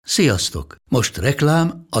Sziasztok! Most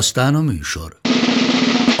reklám, aztán a műsor.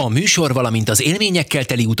 A műsor, valamint az élményekkel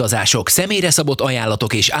teli utazások, személyre szabott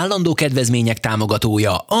ajánlatok és állandó kedvezmények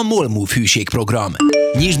támogatója a MOL Move hűségprogram.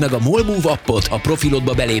 Nyisd meg a MOL Move appot, a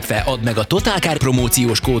profilodba belépve add meg a Totalkár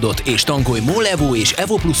promóciós kódot és tankolj MOL Evo és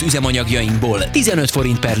Evo Plus üzemanyagjainkból 15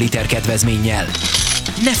 forint per liter kedvezménnyel.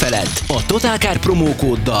 Ne feledd, a Totalkár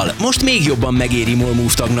promókóddal most még jobban megéri MOL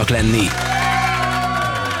Move tagnak lenni.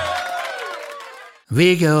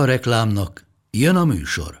 Vége a reklámnak, jön a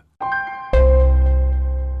műsor.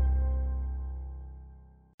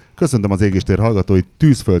 Köszöntöm az Égéstér hallgatóit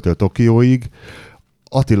Tűzföldtől Tokióig.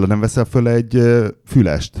 Attila, nem veszel föl egy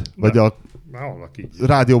fülest? Vagy a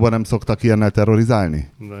rádióban nem szoktak ilyennel terrorizálni?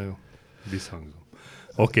 Na jó, visszhangzom.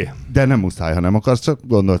 Oké. De nem muszáj, ha nem akarsz, csak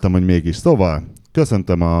gondoltam, hogy mégis. Szóval,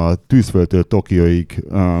 köszöntöm a Tűzföldtől Tokióig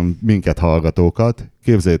minket hallgatókat.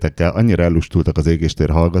 Képzeljétek el, annyira ellustultak az Égéstér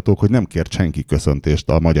hallgatók, hogy nem kért senki köszöntést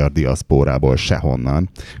a magyar diaszpórából sehonnan.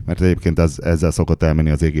 Mert egyébként ezzel szokott elmenni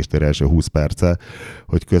az Égéstér első 20 perce,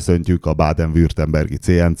 hogy köszöntjük a Baden-Württembergi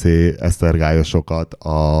CNC esztergályosokat,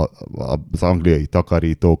 az angliai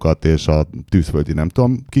takarítókat és a tűzföldi nem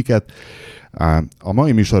tudom kiket. A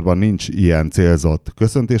mai műsorban nincs ilyen célzott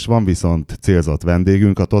köszöntés, van viszont célzott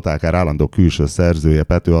vendégünk, a Totalkár állandó külső szerzője,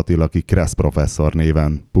 Pető Attila, aki Kressz professzor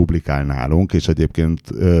néven publikál nálunk, és egyébként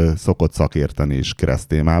szokott szakérteni is Kressz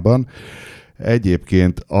témában.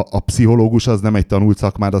 Egyébként a pszichológus az nem egy tanult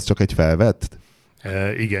szakmád, az csak egy felvett?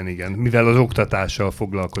 Igen. Mivel az oktatással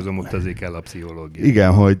foglalkozom, ott azért kell a pszichológia.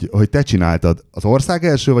 Igen, hogy te csináltad az ország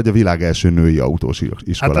első, vagy a világ első női autós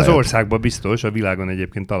iskoláját? Hát az országban biztos, a világon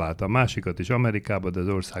egyébként találtam másikat is Amerikában, de az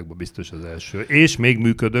országban biztos az első. És még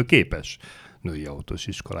működőképes női autós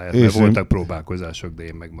iskoláját, mert voltak próbálkozások, de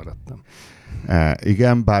én megmaradtam.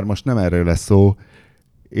 Igen, bár most nem erről lesz szó.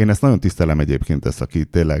 Én ezt nagyon tisztelem egyébként, ezt, aki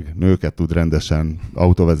tényleg nőket tud rendesen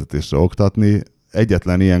autóvezetésre oktatni.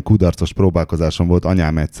 Egyetlen ilyen kudarcos próbálkozásom volt,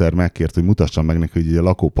 anyám egyszer megkért, hogy mutassam meg neki, hogy a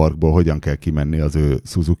lakóparkból hogyan kell kimenni az ő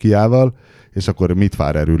Suzuki-jával, és akkor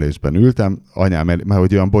mitfárerülésben ültem, anyám, mert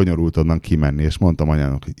hogy olyan bonyolult onnan kimenni, és mondtam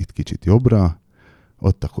anyának, hogy itt kicsit jobbra,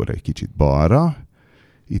 ott akkor egy kicsit balra,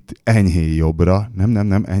 itt enyhé jobbra,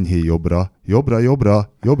 nem, enyhé jobbra,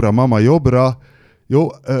 jobbra, mama, jobbra, jó,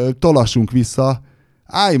 tolassunk vissza,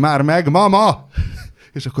 állj már meg, mama!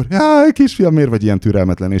 És akkor, kisfiam, miért vagy ilyen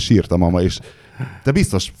türelmetlen? És sírt a mama, és te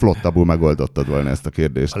biztos flottabbul megoldottad volna ezt a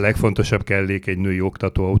kérdést. A legfontosabb kellék egy női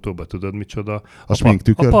oktatóautóba, tudod micsoda? A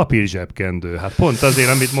sminktükör? A papír zsebkendő. Hát pont azért,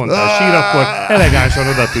 amit mondtál, sír, akkor elegánsan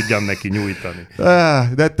oda tudjam neki nyújtani.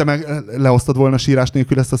 De te meg leosztad volna sírás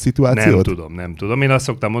nélkül ezt a szituációt? Nem tudom. Én azt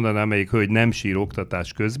szoktam mondani, amelyik hölgy nem sír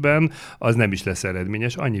oktatás közben, az nem is lesz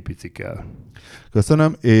eredményes, annyi pici kell.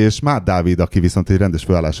 Köszönöm, és Máth Dávid, aki viszont egy rendes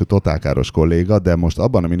főállású totálkáros kolléga, de most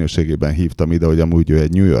abban a minőségében hívtam ide, hogy amúgy ő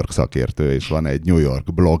egy New York szakértő, és van egy New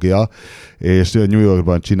York blogja, és New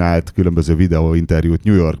Yorkban csinált különböző videóinterjút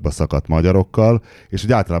New Yorkba szakadt magyarokkal, és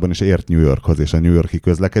hogy általában is ért New Yorkhoz és a New York-i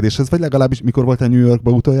közlekedéshez, vagy legalábbis mikor voltál New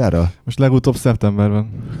Yorkba utoljára? Most legutóbb szeptemberben.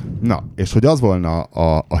 Na, és hogy az volna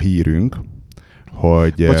a hírünk,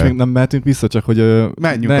 hogy... Bocs, még nem mehetünk vissza, csak hogy...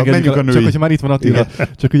 Menjünk a női... Csak hogyha már itt van Attila,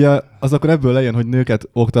 csak ugye az akkor ebből lejön, hogy nőket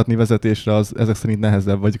oktatni vezetésre az ezek szerint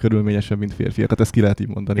nehezebb, vagy körülményesebb, mint férfiakat. Ezt ki lehet így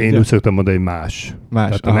mondani. Én úgy szoktam mondani, hogy más.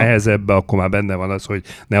 Tehát a nehezebben akkor már benne van az, hogy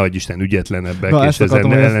nehogy Isten ügyetlenebbek, és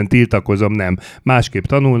ezen ellen tiltakozom, nem. Másképp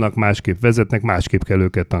tanulnak, másképp vezetnek, másképp kell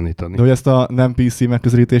őket tanítani. De hogy ezt a nem PC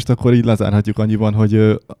megközelítést akkor így lezárhatjuk annyiban, hogy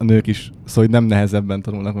a nők is szóval nem nehezebben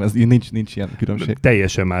tanulnak, ez nincs ilyen különbség.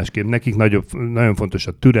 Teljesen másképp. Nekik nagyon fontos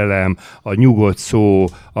a türelem, a nyugodt szó,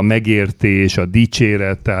 a megértés, a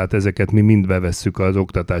dicséret, tehát ezeket mi mind bevesszük az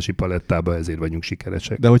oktatási palettába, ezért vagyunk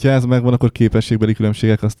sikeresek. De hogyha ez megvan, akkor képességbeli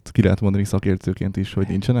különbségek, azt ki lehet mondani szakértőként is, hogy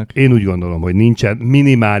nincsenek? Én úgy gondolom, hogy nincsen.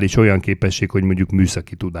 Minimális olyan képesség, hogy mondjuk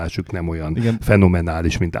műszaki tudásuk nem olyan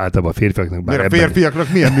fenomenális, mint általában a férfiaknak. Bár a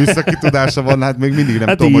férfiaknak milyen műszaki tudása van, hát még mindig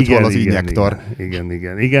nem tudom, hogy hol az injektor.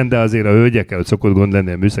 Igen, de azért a hölgyekkel szokott gond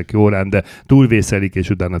lenni a műszaki órán, de túlvészelik, és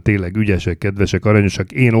utána tényleg ügyesek, kedvesek,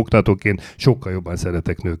 aranyosak. Én oktatóként sokkal jobban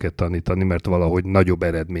szeretek nőket tanítani, mert valahogy nagyobb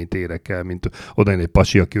eredményt érek el, mint oda egy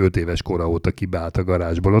pasi, aki 5 éves kora óta kibeállt a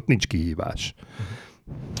garázsból. Ott nincs kihívás.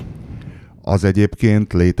 Az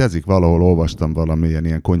egyébként létezik? Valahol olvastam valamilyen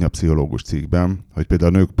ilyen konyhapszichológus cikkben, hogy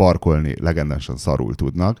például a nők parkolni legendásan szarul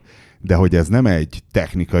tudnak, de hogy ez nem egy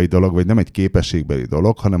technikai dolog, vagy nem egy képességbeli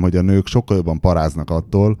dolog, hanem hogy a nők sokkal jobban paráznak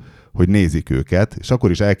attól, hogy nézik őket, és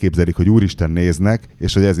akkor is elképzelik, hogy úristen néznek,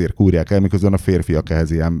 és hogy ezért kúrják el, miközben a férfiak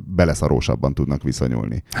ehhez ilyen beleszarósabban tudnak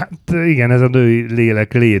viszonyulni. Hát igen, ez a női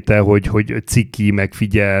lélek léte, hogy ciki, meg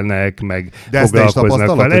figyelnek, meg de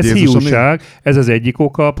foglalkoznak vele. Ez hiúság, ez az egyik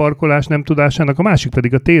oka a parkolás nem tudásának, a másik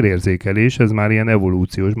pedig a térérzékelés, ez már ilyen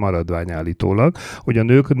evolúciós maradvány állítólag, hogy a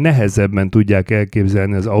nők nehezebben tudják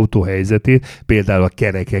elképzelni az autó helyzetét, például a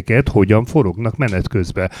kerekeket, hogyan forognak menet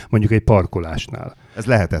közben, mondjuk egy parkolásnál. Ez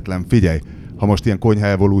lehetetlen. Figyelj, ha most ilyen konyha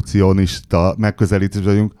evolúcionista megközelítés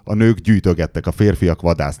vagyunk, a nők gyűjtögettek, a férfiak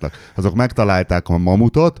vadásznak. Azok megtalálták a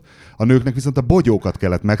mamutot, a nőknek viszont a bogyókat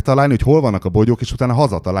kellett megtalálni, hogy hol vannak a bogyók, és utána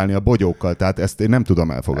hazatalálni a bogyókkal. Tehát ezt én nem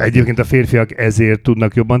tudom elfogadni. Egyébként a férfiak ezért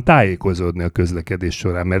tudnak jobban tájékozódni a közlekedés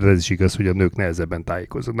során, mert ez is igaz, hogy a nők nehezebben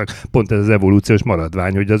tájékozódnak. Pont ez az evolúciós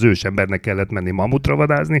maradvány, hogy az ősembernek kellett menni mamutra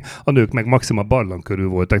vadászni, a nők meg maximum barlang körül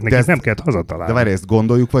voltak, nekik nem kellett hazatalálni. De várj, ezt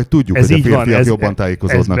gondoljuk, vagy tudjuk, ez hogy a férfiak jobban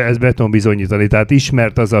tájékozódnak? Ez beton bizonyítani. Tehát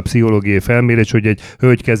ismert az a pszichológiai felmérés, hogy egy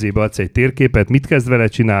hölgy kezébe adsz egy térképet, mit kezd vele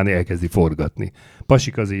csinálni, elkezdi forgatni.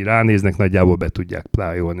 Pasik az így ránéznek, nagyjából be tudják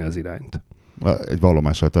plájolni az irányt. Egy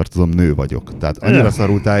vallomással tartozom, nő vagyok. Tehát annyira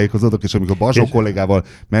szarul tájékozódok, és amikor Bazsó kollégával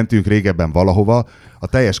mentünk régebben valahova, a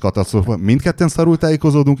teljes katasztrófa, mindketten szarul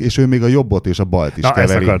tájékozódunk, és ő még a jobbot és a balt is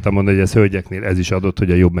keveri. Ezt akartam mondani, hogy ez hölgyeknél ez is adott,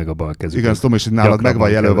 hogy a jobb meg a bal kezük. Igen, tudom, és nálad meg van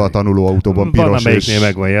jelölve a tanulóautóban piros. Van, amelyiknél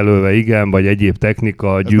meg van jelölve, igen, vagy egyéb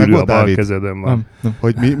technika, gyűrű a bal kezeden van. Nem.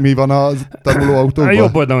 Hogy mi van a tanulóautóban? A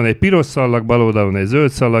jobb oldalon egy piros szallag, bal oldalon egy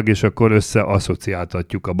zöld szallag, és akkor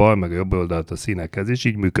összeasszociáltatjuk a bal meg a jobb oldalt a színekhez, és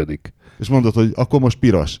így működik. És mondod, hogy akkor most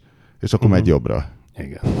piros, és akkor megy jobbra.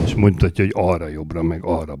 Igen, és mondhatja, hogy arra jobbra, meg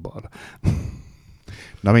arra balra.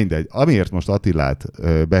 Na mindegy. Amiért most Attilát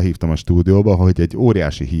behívtam a stúdióba, hogy egy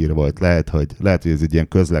óriási hír volt, lehet, hogy ez egy ilyen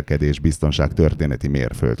közlekedés biztonság történeti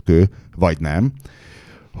mérföldkő, vagy nem,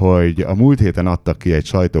 hogy a múlt héten adtak ki egy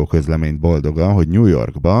sajtóközleményt boldogan, hogy New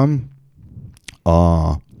Yorkban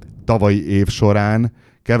a tavalyi év során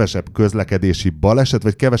kevesebb közlekedési baleset,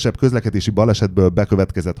 vagy kevesebb közlekedési balesetből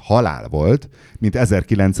bekövetkezett halál volt, mint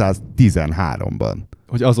 1913-ban.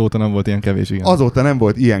 Hogy azóta nem volt ilyen kevés, igen. Azóta nem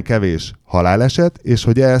volt ilyen kevés haláleset, és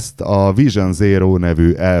hogy ezt a Vision Zero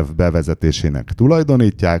nevű elv bevezetésének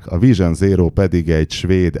tulajdonítják, a Vision Zero pedig egy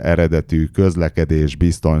svéd eredetű közlekedés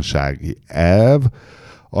biztonsági elv,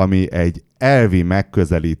 ami egy elvi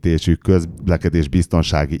megközelítésű közlekedés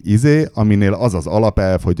biztonsági aminél az az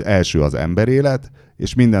alapelv, hogy első az emberélet,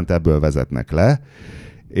 és mindent ebből vezetnek le,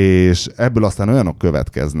 és ebből aztán olyanok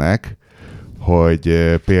következnek,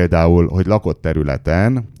 hogy például, hogy lakott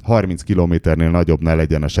területen 30 kilométernél nagyobb ne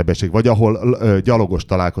legyen a sebesség, vagy ahol gyalogos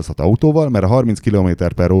találkozhat autóval, mert a 30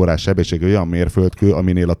 km/h sebesség olyan mérföldkő,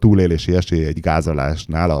 aminél a túlélési esély egy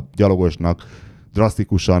gázolásnál a gyalogosnak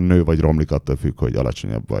drasztikusan nő, vagy romlik, attól függ, hogy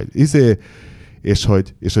alacsonyabb vagy. És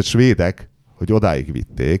hogy svédek, hogy odáig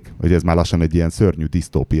vitték, hogy ez már lassan egy ilyen szörnyű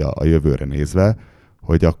disztópia a jövőre nézve,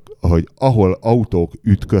 hogy ahol autók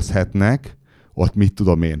ütközhetnek, ott mit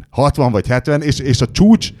tudom én, 60 vagy 70, és a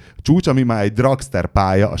csúcs, ami már egy dragster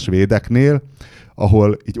pálya a svédeknél,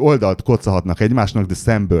 ahol így oldalt koccahatnak egymásnak, de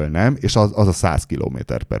szemből nem, és az a 100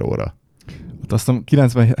 km/h. Aztán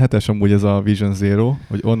 97-es amúgy ez a Vision Zero,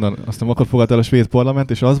 hogy onnan aztán akkor fogadt el a svéd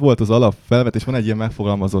parlament, és az volt az alapfelvetés, van egy ilyen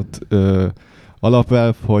megfogalmazott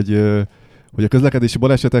alapelv, hogy a közlekedési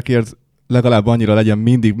balesetekért legalább annyira legyen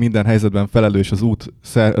mindig minden helyzetben felelős az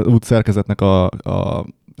út szerkezetnek a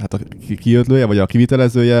kiötlője, vagy a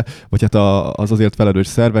kivitelezője, vagy hát az azért felelős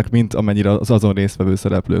szervek, mint amennyire az azon résztvevő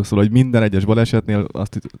szereplők. Szóval, hogy minden egyes balesetnél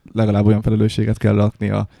azt legalább olyan felelősséget kell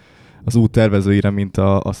lakni az út tervezőire, mint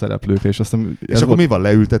a szereplők. És akkor mi van,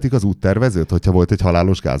 leültetik az úttervezőt, hogyha volt egy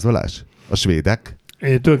halálos gázolás? A svédek?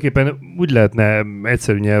 Tulajdonképpen úgy lehetne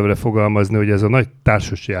egyszerű nyelvre fogalmazni, hogy ez a nagy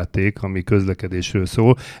társasjáték, ami közlekedésről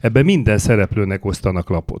szól, ebben minden szereplőnek osztanak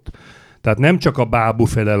lapot. Tehát nem csak a bábú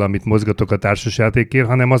felel, amit mozgatok a társasjátékért,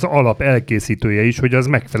 hanem az alap elkészítője is, hogy az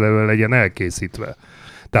megfelelően legyen elkészítve.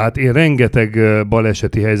 Tehát én rengeteg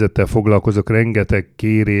baleseti helyzettel foglalkozok, rengeteg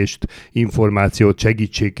kérést, információt,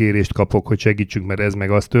 segítségkérést kapok, hogy segítsünk, mert ez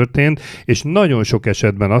meg az történt, és nagyon sok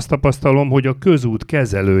esetben azt tapasztalom, hogy a közút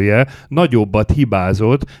kezelője nagyobbat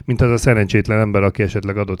hibázott, mint az a szerencsétlen ember, aki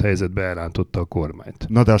esetleg adott helyzetbe elrántotta a kormányt.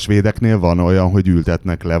 Na de a svédeknél van olyan, hogy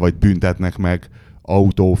ültetnek le, vagy büntetnek meg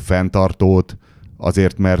autó fenntartót,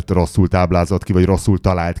 azért, mert rosszul táblázott ki, vagy rosszul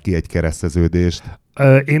talált ki egy kereszteződést.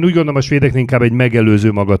 Én úgy gondolom, a svédeknél inkább egy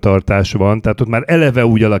megelőző magatartás van, tehát ott már eleve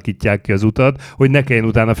úgy alakítják ki az utat, hogy ne kelljen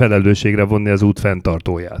utána felelősségre vonni az út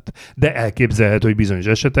fenntartóját. De elképzelhető, hogy bizonyos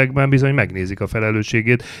esetekben bizony megnézik a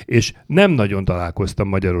felelősségét, és nem nagyon találkoztam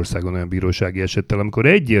Magyarországon olyan bírósági esettel, amikor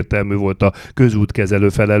egyértelmű volt a közútkezelő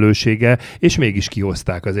felelőssége, és mégis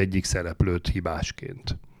kihozták az egyik szereplőt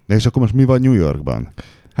hibásként. De és akkor most mi van New Yorkban?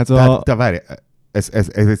 Hát Várj, ez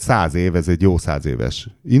egy 100 év, ez egy jó 100 éves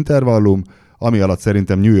intervallum, ami alatt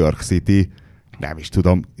szerintem New York City, nem is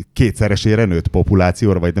tudom, kétszeresére nőtt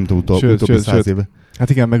populációra, vagy nem tudom, utóbbi 100 éve. Hát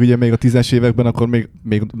igen, meg ugye még a 10-es években akkor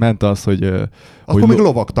még ment az, hogy... Akkor még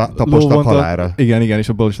lovak tapostak halálra. Igen, és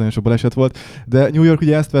abból is nagyon sok baleset volt. De New York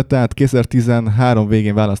ugye ezt vette át, 2013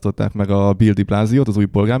 végén választották meg a Bill de Blasio-t, az új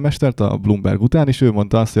polgármestert, a Bloomberg után, és ő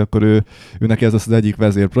mondta azt, hogy akkor őnek ez az egyik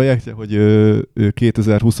vezérprojektje, hogy ő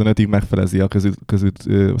 2025-ig megfelezi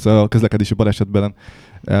a közlekedési balesetben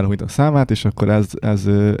elhunytak számát, és akkor ez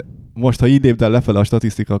most, ha így lépd el lefele a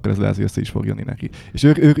statisztika, akkor ez lehet, hogy össze is fog jönni neki. És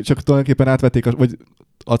ők csak tulajdonképpen átvették, vagy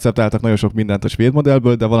acceptáltak nagyon sok mindent a svéd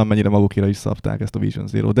modellből, de valamennyire magukéra is szabták ezt a Vision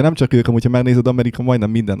Zero. De nem csak ők, amúgy, ha megnézed, Amerika majdnem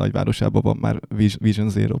minden nagyvárosában van már Vision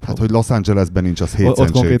Zero. Hát, hogy Los Angelesben nincs, az hétszentség.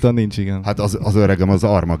 Ott konkrétan nincs, igen. Hát az öregem az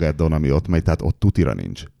Armageddon, ami ott megy, tehát ott tutira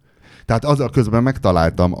nincs. Tehát azzal közben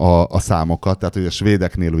megtaláltam a számokat, tehát hogy a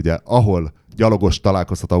svédeknél ugye, ahol gyalogos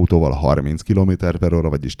találkozhat autóval 30 km/h,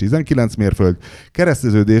 vagyis 19 mérföld,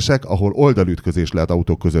 kereszteződések, ahol oldalütközés lehet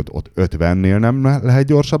autók között, ott 50-nél nem lehet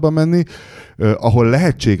gyorsabban menni, ahol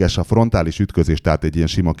lehetséges a frontális ütközés, tehát egy ilyen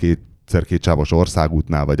sima kétsávos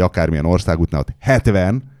országútnál, vagy akármilyen országútnál, ott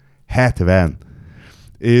 70,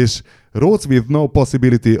 és roads with no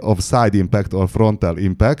possibility of side impact or frontal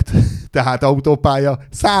impact, tehát autópálya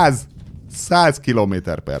 100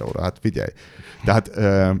 km/h. Hát figyelj. Tehát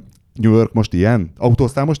New York most ilyen?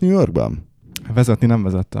 Autóztál most New Yorkban? Vezetni nem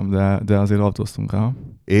vezettem, de azért autóztunk. Aha.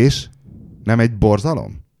 És? Nem egy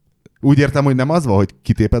borzalom? Úgy értem, hogy nem az van, hogy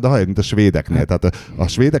kitéped a hajad, mint a svédeknél. Tehát a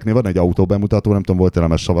svédeknél van egy autóbemutató, nem tudom, volt-e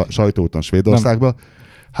a sajtóúton Svédországban.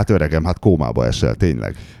 Hát öregem, hát kómába esel,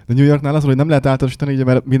 tényleg. De New Yorknál az, hogy nem lehet általánosítani, ugye,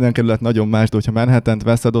 mert minden kerület nagyon más, de hogyha Manhattant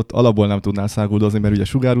veszed, ott alapból nem tudnál száguldozni, mert ugye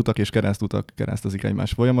sugárutak és keresztutak keresztezik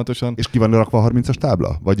egymást folyamatosan. És ki van rakva a 30-as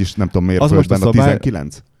tábla? Vagyis nem tudom, mérföldben a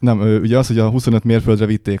 19? Nem, ugye az, hogy a 25 mérföldre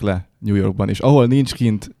vitték le New Yorkban, és ahol nincs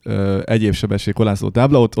kint egyéb sebesség korlátozó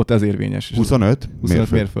tábla, ott ez érvényes. 25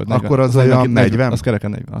 mérföld. 40. Akkor az olyan 40? Az kereken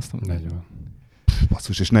 40, azt mondom. 40.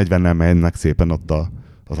 Basszus, és 40 nem mennek szépen ott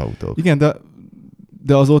az autók. Igen,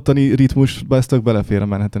 de az ottani ritmusba ez tök belefér a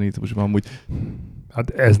Manhattan ritmusban amúgy. Hát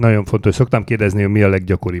ez nagyon fontos. Szoktam kérdezni, hogy mi a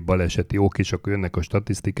leggyakoribb baleseti ok, és akkor jönnek a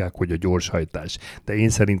statisztikák, hogy a gyorshajtás. De én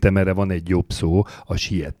szerintem erre van egy jobb szó, a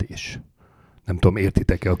sietés. Nem tudom,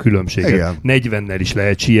 értitek-e a különbséget? Igen. 40-nel is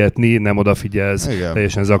lehet sietni, nem odafigyelsz, igen,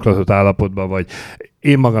 teljesen zaklatott állapotban vagy.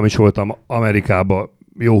 Én magam is voltam Amerikában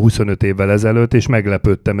jó 25 évvel ezelőtt, és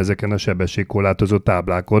meglepődtem ezeken a sebességkorlátozó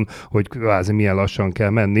táblákon, hogy kvázi milyen lassan kell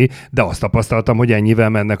menni, de azt tapasztaltam, hogy ennyivel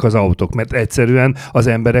mennek az autók, mert egyszerűen az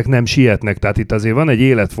emberek nem sietnek. Tehát itt azért van egy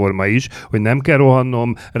életforma is, hogy nem kell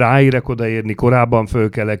rohannom, ráérek odaérni, korábban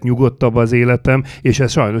fölkelek, nyugodtabb az életem, és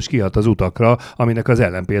ez sajnos kihat az utakra, aminek az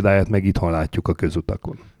ellenpéldáját meg itthon látjuk a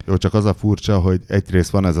közutakon. Jó, csak az a furcsa, hogy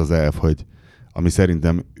egyrészt van ez az elv, hogy ami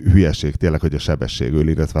szerintem hülyeség tényleg, hogy a sebességől,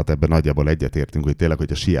 illetve hát ebben nagyjából egyetértünk, hogy tényleg,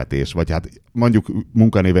 hogy a sietés, vagy hát mondjuk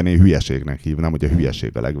munkanéven én hülyeségnek hívnám, hogy a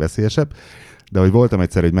hülyeség a legveszélyesebb, de hogy voltam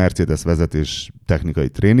egyszer egy Mercedes vezetés technikai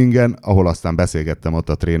tréningen, ahol aztán beszélgettem ott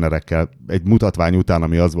a trénerekkel egy mutatvány után,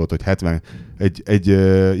 ami az volt, hogy egy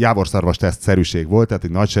jávorszarvas teszt-szerűség volt, tehát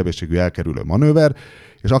egy nagy sebességű elkerülő manőver,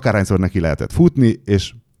 és akárhányszor neki lehetett futni,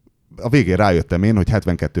 és a végén rájöttem én, hogy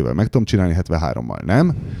 72-vel meg tudom csinálni, 73-mal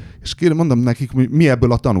nem. És mondom nekik, hogy mi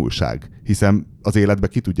ebből a tanulság, hiszen az életben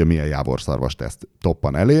ki tudja, milyen jávorszarvas teszt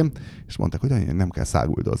toppan elém, és mondták, hogy nem kell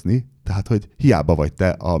száguldozni, tehát, hogy hiába vagy te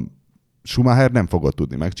a Schumacher, nem fogod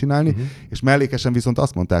tudni megcsinálni, és mellékesen viszont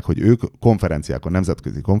azt mondták, hogy ők konferenciákon,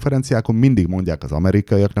 nemzetközi konferenciákon mindig mondják az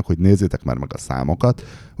amerikaiaknak, hogy nézzétek már meg a számokat.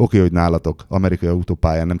 Oké, hogy nálatok amerikai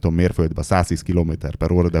autópályán, nem tudom, mérföldben 110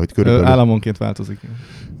 km/h, de hogy körülbelül... Államonként változik.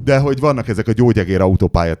 De hogy vannak ezek a gyógyegér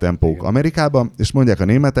autópálya tempók Amerikában, és mondják a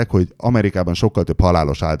németek, hogy Amerikában sokkal több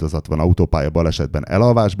halálos áldozat van autópálya balesetben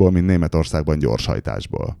elalvásból, mint Németországban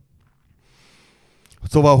gyorshajtásból.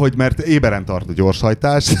 Szóval, hogy mert éberen tart a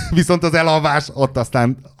gyorshajtás, viszont az elalvás ott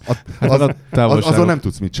aztán azon nem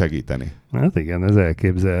tudsz mit segíteni. Hát igen, ez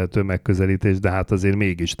elképzelhető megközelítés, de hát azért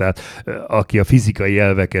mégis. Tehát aki a fizikai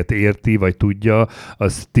elveket érti, vagy tudja,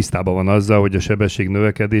 az tisztában van azzal, hogy a sebesség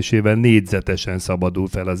növekedésével négyzetesen szabadul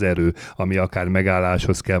fel az erő, ami akár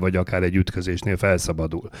megálláshoz kell, vagy akár egy ütközésnél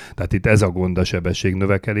felszabadul. Tehát itt ez a gond a sebesség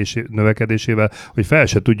növekedésével, hogy fel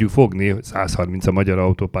se tudjuk fogni, 130 a magyar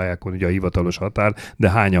autópályákon, ugye a hivatalos határ, de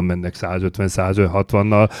hányan mennek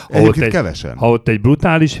 150-160-nal. Ha ott egy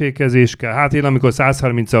brutális fékezés kell, hát én amikor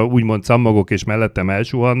 130-al úgymond magok és mellettem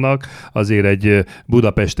elsuhannak, azért egy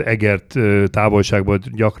Budapest-Egert távolságból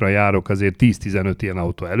gyakran járok, azért 10-15 ilyen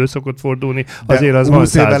autó elő szokott fordulni, azért az van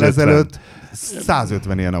 150. évvel ezelőtt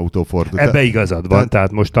 150 ilyen autó fordult. Ebbe igazad van,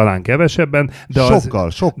 tehát most talán kevesebben, de,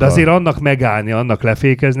 sokkal. De azért annak megállni, annak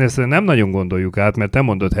lefékezni, ezt nem nagyon gondoljuk át, mert te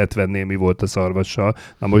mondod 70-nél mi volt a szarvassal,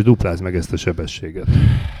 na most duplázd meg ezt a sebességet.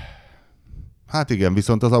 Hát igen,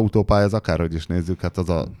 viszont az autópálya, az akárhogy is nézzük, hát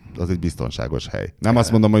az egy biztonságos hely. Nem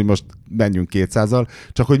azt mondom, hogy most menjünk 200-al,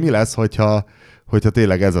 csak hogy mi lesz, hogyha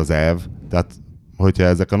tényleg ez az elv, tehát hogyha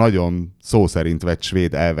ezek a nagyon szó szerint vett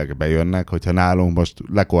svéd elvek bejönnek, hogyha nálunk most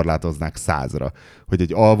lekorlátoznák 100-ra, hogy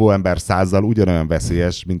egy alvó ember 100-zal ugyanolyan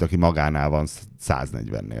veszélyes, mint aki magánál van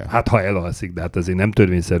 140-nél. Hát ha elalszik, de hát azért nem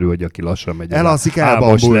törvényszerű, hogy aki lassan megy. Elalszik,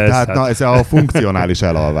 elbambul, tehát hát... ez a funkcionális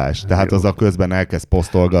elalvás. Tehát az a közben elkezd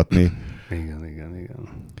posztolgatni. Igen.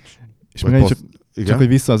 És még csak hogy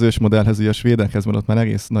vissza az ősmodellhez, ugye a svédekhez, mert ott már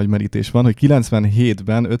egész nagy merítés van, hogy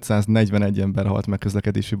 97-ben 541 ember halt meg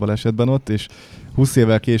közlekedési balesetben ott, és 20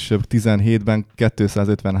 évvel később 17-ben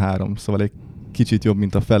 253, szóval egy kicsit jobb,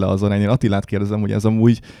 mint a fele az arány. Én Attilát kérdezem, hogy ez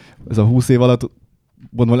a 20 év alatt,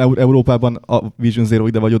 mondom, Európában a Vision Zero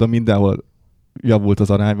ide vagy oda mindenhol javult az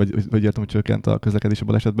arány, vagy értem, hogy csökkent a közlekedési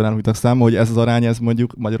balesetben állítottak számba, hogy ez az arány, ez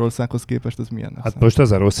mondjuk Magyarországhoz képest, ez milyen? Hát most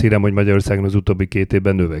az a rossz hírem, hogy Magyarországon az utóbbi 2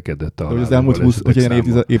 évben növekedett a halálos az elmúlt 20, hogy ilyen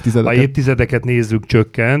évtizedeket. Ha évtizedeket nézzük,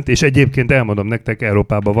 csökkent, és egyébként elmondom nektek,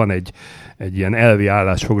 Európában van egy ilyen elvi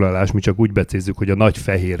állásfoglalás, mi csak úgy becézzük, hogy a nagy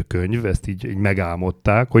fehér könyv, ezt így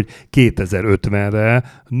megálmodták, hogy 2050-re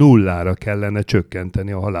nullára kellene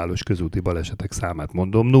csökkenteni a halálos közúti balesetek számát.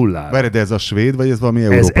 Mondom, nullára. Várj, de ez a svéd, vagy ez valami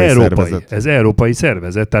európai szervezet? Ez európai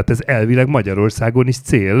szervezet, tehát ez elvileg Magyarországon is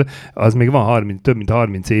cél, az még van több mint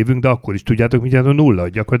 30 évünk, de akkor is tudjátok, hogy a nulla,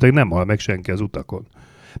 gyakorlatilag nem hal meg senki az utakon.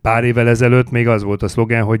 Pár évvel ezelőtt még az volt a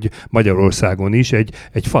szlogán, hogy Magyarországon is egy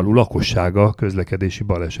falu lakossága közlekedési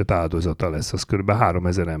baleset áldozata lesz. Az kb.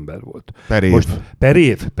 3000 ember volt. Per év. Most,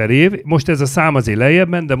 per év. Most ez a szám azért lejjebb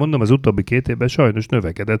ment, de mondom, az utóbbi 2 évben sajnos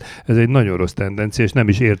növekedett. Ez egy nagyon rossz tendencia, és nem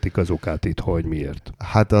is értik az okát itt, hogy miért.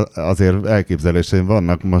 Hát azért elképzeléseim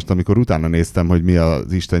vannak. Most, amikor utána néztem, hogy mi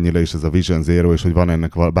az istennyire is ez a Vision Zero, és hogy van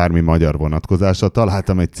ennek bármi magyar vonatkozása,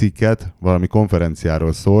 találtam egy cikket, valami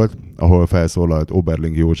konferenciáról szólt, ahol felszólalt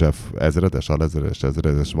Oberling József ezredes,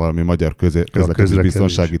 alezredes, valami magyar közlekedés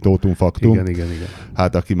biztonsági tótumfaktum. Igen.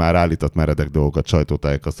 Hát aki már állított meredek dolgokat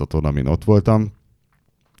sajtótájékoztatón, amin ott voltam.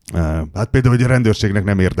 Hát például, hogy a rendőrségnek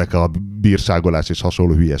nem érdekel a bírságolás és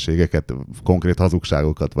hasonló hülyeségeket, konkrét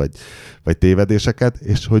hazugságokat vagy tévedéseket,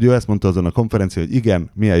 és hogy ő ezt mondta azon a konferencián, hogy igen,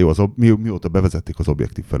 milyen jó mióta bevezették az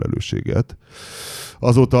objektív felelősséget,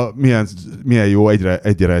 azóta milyen jó,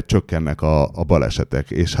 egyre csökkennek a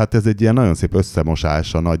balesetek. És hát ez egy ilyen nagyon szép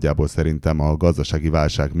összemosása nagyjából szerintem a gazdasági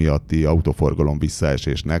válság miatti autóforgalom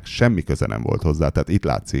visszaesésnek. Semmi köze nem volt hozzá, tehát itt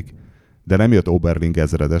látszik. De nem jött Oberling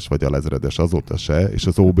ezredes vagy alezredes azóta se, és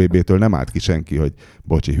az OBB-től nem állt ki senki, hogy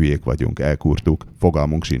bocsi, hülyék vagyunk, elkurtuk,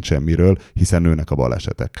 fogalmunk sincs semmiről, hiszen nőnek a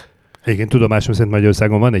balesetek. Igen, tudomásom szerint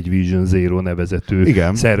Magyarországon van egy Vision Zero nevezetű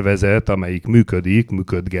szervezet, amelyik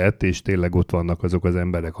működget, és tényleg ott vannak azok az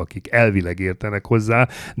emberek, akik elvileg értenek hozzá,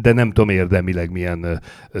 de nem tudom érdemileg milyen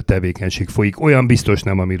tevékenység folyik. Olyan biztos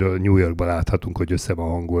nem, amiről New Yorkban láthatunk, hogy össze van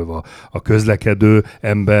hangolva a közlekedő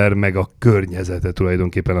ember, meg a környezete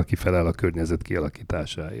tulajdonképpen, aki felel a környezet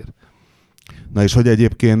kialakításáért. Na és hogy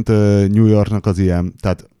egyébként New Yorknak az ilyen,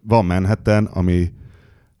 tehát van Manhattan, ami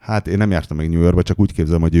hát én nem jártam még New Yorkba, csak úgy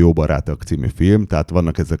képzelem, hogy a Jó barátok című film, tehát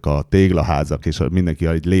vannak ezek a téglaházak, és mindenki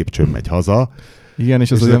egy lépcsőn megy haza, igen,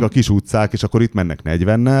 és ezek olyan... a kis utcák, és akkor itt mennek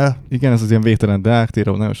 40-nel. Igen, ez az ilyen végtelen Deák,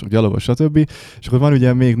 nagyon sok gyalogos, stb. És akkor van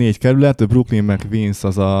ugye még 4 kerület, Brooklyn meg Queens,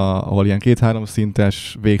 ahol ilyen 2-3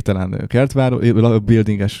 szintes, végtelen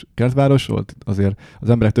buildinges kertváros volt. Azért az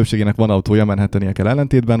emberek többségének van autója, Manhattaniekkel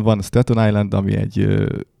ellentétben. Van Staten Island, ami egy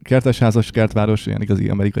kertesházas kertváros, ilyen igazi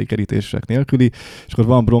amerikai kerítések nélküli. És akkor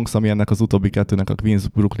van Bronx, ami ennek az utóbbi kettőnek, a Queens,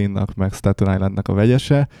 Brooklynnak, meg Staten Islandnak a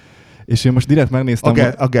vegyese. És én most direkt megnéztem...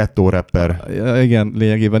 A gettó rapper. Igen,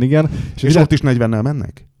 lényegében igen. És ott is 40-nel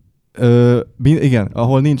mennek? Igen,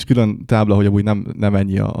 ahol nincs külön tábla, hogy amúgy nem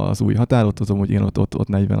ennyi az új határ, ott amúgy én ott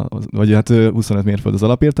 40, vagy hát 25 mérföld az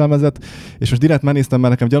alapértelmezett, és most direkt megnéztem,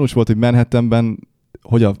 mert nekem gyanús volt, hogy Manhattanben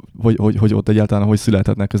hogy ott egyáltalán hogy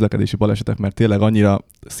születhetnek közlekedési balesetek, mert tényleg annyira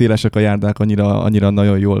szélesek a járdák, annyira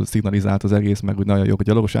nagyon jól szignalizált az egész, meg úgy nagyon jók a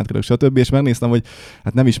gyalogos átkelők, stb. És megnéztem, hogy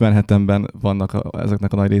hát nem is Manhattanben vannak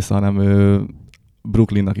ezeknek a nagy része, hanem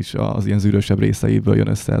Brooklynnak is az ilyen zűrösebb részeiből jön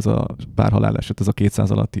össze ez a pár haláleset, ez a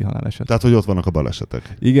 200 alatti haláleset. Tehát, hogy ott vannak a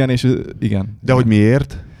balesetek. Igen, és igen. De hogy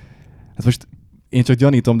miért? Hát most én csak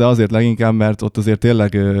gyanítom, de azért leginkább, mert ott azért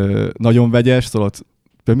tényleg nagyon vegyes, szóval ott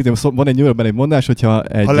van egy New Yorkban egy mondás, hogyha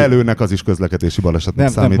ha lelőnek, az is közlekedési balesetnek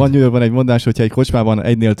számít. Nem, van New Yorkban egy mondás, hogyha egy kocsmában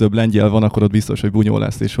egynél több lengyel van, akkor ott biztos, hogy bunyó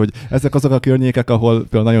lesz, és hogy ezek azok a környékek, ahol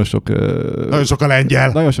például nagyon sok a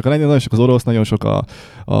lengyel. Nagyon sok az orosz, nagyon sok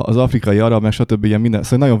az afrikai, arab, meg stb. Ilyen minden,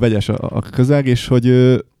 szóval nagyon vegyes a közeg, és hogy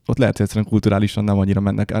ott lehet, hogy egyszerűen kulturálisan nem annyira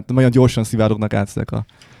mennek át, nagyon gyorsan szivárognak át ezek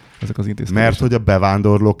az intézkedések. Mert hogy a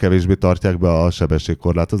bevándorlók kevésbé tartják be a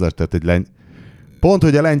sebességkorlátozást, tehát pont,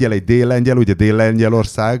 hogy a lengyel egy dél-lengyel, ugye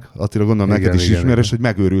Dél-Lengyelország, Attila, gondolom neked is ismerős, hogy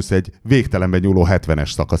megőrülsz egy végtelenben nyúló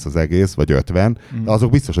 70-es szakasz az egész, vagy 50, de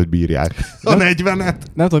azok biztos, hogy bírják a 40-et.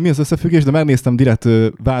 Nem tudom, mi az összefüggés, de megnéztem direkt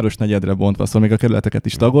városnegyedre bontva, szóval még a kerületeket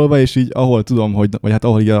is tagolva, és így ahol tudom, vagy hát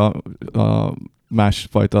ahol így a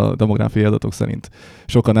másfajta demográfiai adatok szerint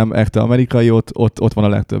sokan nem ekte amerikai, ott van a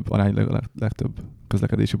legtöbb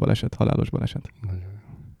közlekedési baleset, halálos baleset.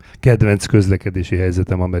 Kedvenc közlekedési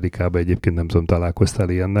helyzetem Amerikában, egyébként nem tudom, találkoztál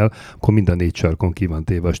ilyennel, akkor mind a 4 sarkon ki van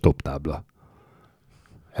téve a stop tábla.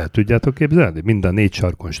 El tudjátok képzelni? Mind a 4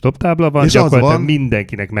 sarkon stop tábla van, és gyakorlatilag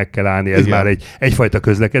mindenkinek meg kell állni, ez igen. Már egyfajta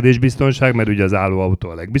közlekedésbiztonság, mert ugye az állóautó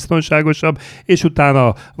a legbiztonságosabb, és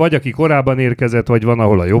utána vagy aki korábban érkezett, vagy van,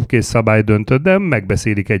 ahol a jobbkész szabály döntött, de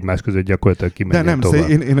megbeszélik egymás között gyakorlatilag ki menjen tovább.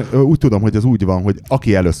 De nem, én úgy tudom, hogy az úgy van, hogy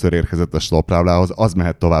aki először érkezett a stop táblához, az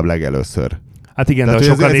mehet tovább legelőször. Hát igen, de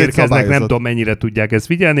sokan érkeznek, nem tudom mennyire tudják ezt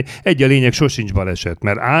figyelni. Egy a lényeg, sosincs baleset,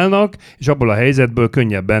 mert állnak, és abból a helyzetből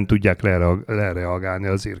könnyebben tudják lereagálni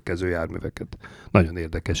az érkező járműveket. Nagyon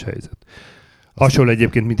érdekes helyzet. Hasonló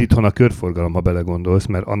egyébként, mint itthon a körforgalom, ha belegondolsz,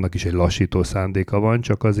 mert annak is egy lassító szándéka van,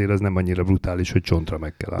 csak azért az nem annyira brutális, hogy csontra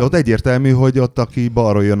meg kell állni. De ott egyértelmű, hogy ott aki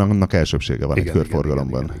balról jön, annak elsőbsége van egy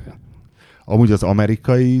körforgalomban. Igen. Amúgy az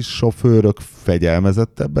amerikai sofőrök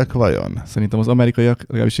fegyelmezettebbek vajon? Szerintem az amerikaiak,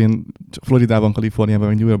 legalábbis én Floridában, Kaliforniában,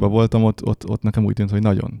 meg New Yorkban voltam, ott nekem úgy tűnt, hogy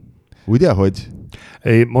nagyon. Ugye, hogy?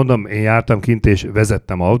 Én jártam kint, és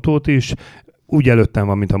vezettem autót is, úgy előttem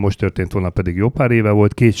van, mintha most történt volna, pedig jó pár éve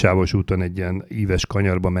volt, 2 sávos úton egy ilyen íves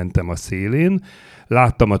kanyarba mentem a szélén,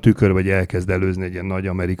 láttam a tükörbe, hogy elkezd előzni egy ilyen nagy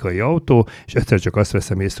amerikai autó, és egyszer csak azt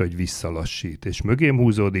veszem észre, hogy visszalassít, és mögém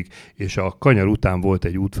húzódik, és a kanyar után volt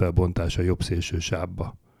egy útfelbontás a jobb szélső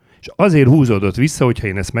sávba. És azért húzódott vissza, hogyha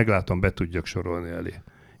én ezt meglátom, be tudjak sorolni elé.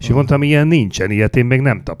 És én mondtam, ilyen nincsen, ilyet én még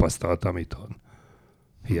nem tapasztaltam itthon.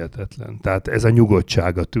 Hihetetlen. Tehát ez a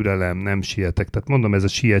nyugodtság, a türelem, nem sietek. Tehát mondom, ez a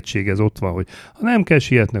sietség, ez ott van, hogy ha nem kell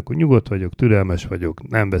sietni, akkor nyugodt vagyok, türelmes vagyok,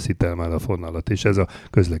 nem veszítem el a fonalat. És ez a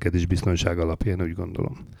közlekedés biztonság alapján úgy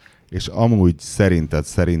gondolom. És amúgy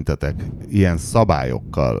szerintetek ilyen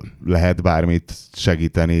szabályokkal lehet bármit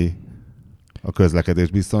segíteni a közlekedés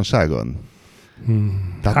biztonságon?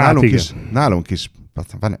 Tehát hát nálunk is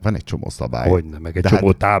van egy csomó szabály. Hogyne, meg egy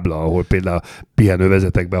csomó tábla, ahol például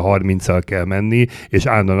pihenővezetekben 30-al kell menni, és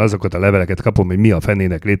állandóan azokat a leveleket kapom, hogy mi a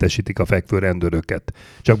fenének létesítik a fekvő rendőröket.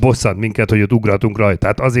 Csak bosszant minket, hogy ott ugratunk rajta.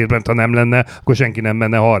 Tehát azért, mert ha nem lenne, akkor senki nem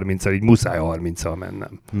menne 30-al, így muszáj 30-al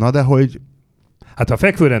mennem. Na de hogy... Hát ha a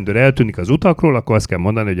fekvőrendőr eltűnik az utakról, akkor azt kell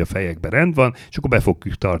mondani, hogy a fejekben rend van, és akkor be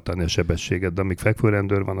fogjuk tartani a sebességet, de amíg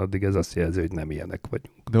fekvőrendőr van, addig ez azt jelzi, hogy nem ilyenek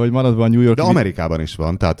vagyunk. De hogy maradva a New York... De Amerikában is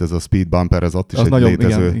van, tehát ez a speed bumper, ez ott is az egy nagyon,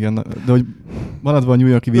 létező... Igen, de hogy maradva a New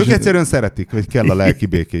York Vision... Ők egyszerűen szeretik, hogy kell a lelki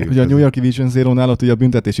békéjük. Ugye a New York Vision Zero-nál ott ugye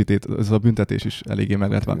a büntetés is eléggé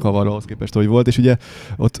meg lett kavarva ahhoz képest, hogy volt, és ugye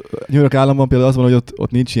ott New York államban például az van, hogy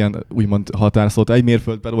ott nincs ilyen úgymond határszót, 1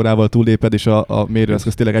 mérföld per órával túlléped, és a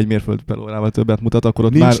mérőeszköz tényleg 1 mérföld per órával többet mutat, akkor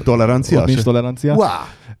ott nincs tolerancia? Ott nincs tolerancia. Wow.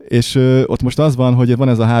 És ott most az van, hogy van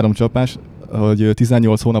ez a 3 csapás, hogy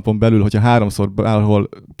 18 hónapon belül, hogyha 3-szor bárhol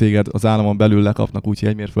téged az államon belül lekapnak, úgyhogy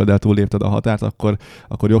 1 mérfölddel túllépted a határt,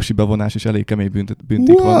 akkor jogsi bevonás és elég kemény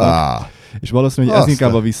büntik vannak. És valószínűleg ez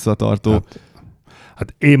inkább a visszatartó.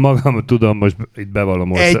 Hát én magam tudom, most itt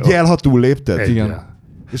bevallom. Egyel, ha túllépted? Igen.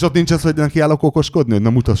 És ott nincs az, hogy neki állok okoskodni, hogy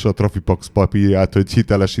nem mutassa a Trafipax papírját, hogy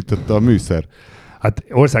hitelesítette a műszer. Hát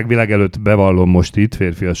országvilág előtt bevallom most itt,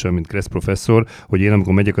 férfiasan, mint Kressz professzor, hogy én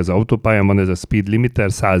amikor megyek az autópályán, van ez a speed limiter,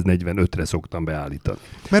 145-re szoktam beállítani.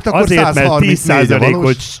 Mert akkor azért, mert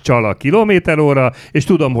 10%-ot csal a kilométeróra, és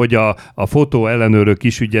tudom, hogy a fotó ellenőrök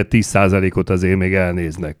is ugye 10%-ot azért még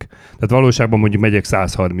elnéznek. Tehát valóságban mondjuk megyek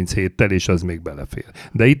 137-tel, és az még belefér.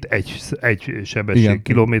 De itt egy sebesség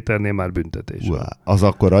kilométernél már büntetés. Az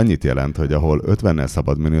akkor annyit jelent, hogy ahol 50-nel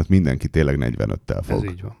szabad menni, ott mindenki tényleg 45-tel fog.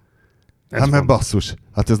 Ez így van. Hát mert basszus,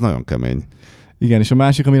 hát ez nagyon kemény. Igen, és a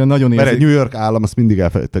másik, amire nagyon Mert egy New York állam, azt mindig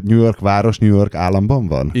elfelejtett. New York város, New York államban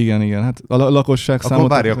van? Igen. Hát a lakosság számot... Akkor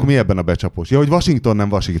várj, akkor mi ebben a becsapós? Ja, hogy Washington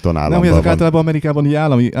nem Washington államban nem, hogy ezek van. általában Amerikában így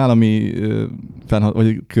állami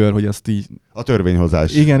vagy kör, hogy azt így... A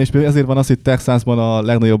törvényhozás. Igen, és ezért van az, hogy Texasban a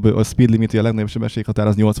legnagyobb a speed limit, a legnagyobb sebességhatár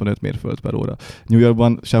az 85 mérföld/óra. New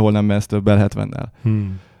Yorkban sehol nem mehetsz többel 70-nel.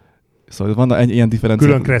 Szóval van egy ilyen differencia.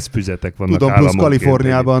 Külön kresszfüzetek vannak. Tudom, plusz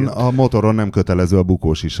Kaliforniában a motoron nem kötelező a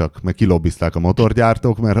bukósisak, meg kilobbizták a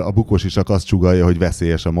motorgyártók, mert a bukósisak azt csugalja, hogy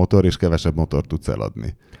veszélyes a motor, és kevesebb motort tudsz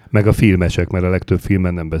eladni. Meg a filmesek, mert a legtöbb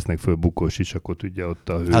filmen nem vesznek föl bukósisakot, ugye ott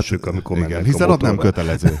a hősök, amikor igen, mennek hiszen a ott nem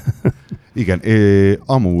kötelező. Igen,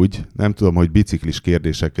 amúgy nem tudom, hogy biciklis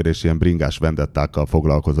kérdésekkel és ilyen bringás vendettákkal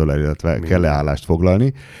foglalkozol, illetve kell-e állást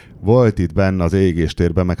foglalni. Volt itt benne az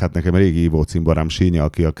égéstérben, meg hát nekem régi Ivó cimborám Sínya,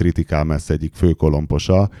 aki a Kritikál Messz egyik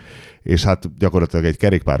főkolomposa, és hát gyakorlatilag egy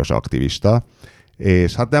kerékpáros aktivista,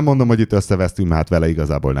 és hát nem mondom, hogy itt összevesztünk, mert hát vele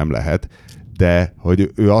igazából nem lehet, de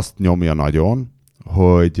hogy ő azt nyomja nagyon,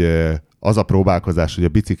 hogy az a próbálkozás, hogy a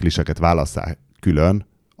bicikliseket válasszák külön,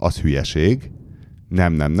 az hülyeség,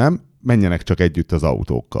 nem, menjenek csak együtt az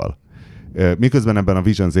autókkal. Miközben ebben a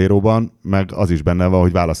Vision Zero-ban meg az is benne van,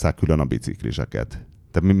 hogy válasszák külön a bicikliseket.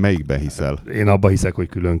 Te melyikben hiszel? Én abba hiszek, hogy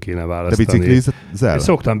külön kéne választani. Te biciklizel?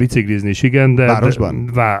 Szoktam biciklizni is, igen, de... Városban?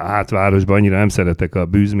 Hát városban annyira nem szeretek a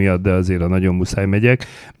bűz miatt, de azért a nagyon muszáj megyek.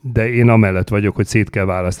 De én amellett vagyok, hogy szét kell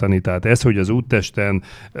választani. Tehát ez, hogy az úttesten,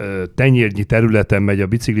 tenyérnyi területen megy a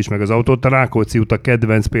biciklis meg az autó, a Rákóczi út a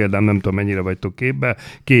kedvenc példám, nem tudom mennyire vagytok képbe,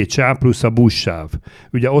 2 sáv plusz a buszsáv.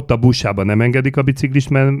 Ugye ott a buszsában nem engedik a biciklist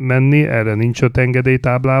menni, erre nincs ott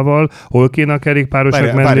engedélytáblával. Hol kéne a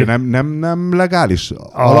kerékpárosnak menni? Nem legális?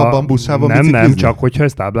 Alapban buszsában biciklizni? Nem, csak hogyha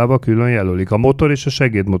ezt táblával külön jelölik. A motor és a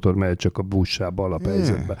segédmotor mehet csak a buszsába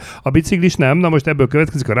alaphelyzetben. A biciklis nem, na most ebből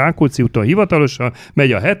következik a Rákóczi úton hivatalosan,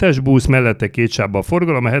 megy a 7-es busz, mellette 2 sávba a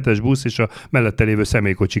forgalom, a 7-es busz és a mellette lévő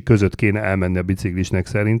személykocsi között kéne elmenni a biciklisnek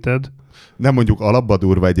szerinted? Nem mondjuk alapba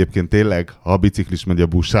durva egyébként tényleg, ha a biciklis megy a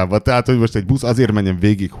buszsába. Tehát, hogy most egy busz azért menjen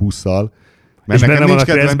végig 20-szal, és benne van a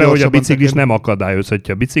keresztben, hogy a biciklis nem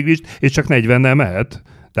akadályozhatja a biciklist, és csak 40-nel mehet.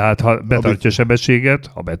 Tehát ha betartja a sebességet,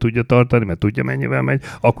 ha be tudja tartani, mert tudja mennyivel megy,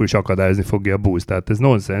 akkor is akadályozni fogja a busz. Tehát ez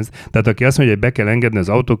nonsens. Tehát aki azt mondja, hogy be kell engedni az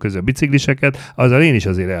autók közé a bicikliseket, azzal én is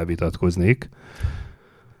azért elvitatkoznék.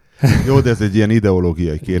 Jó, de ez egy ilyen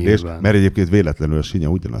ideológiai kérdés, Nyilván. mert egyébként véletlenül a Sinya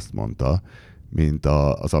ugyanazt mondta, mint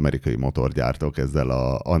az amerikai motorgyártók ezzel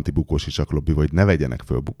a antibukósisak lobby, hogy ne vegyenek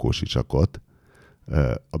föl bukósisakot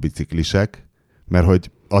a biciklisek, mert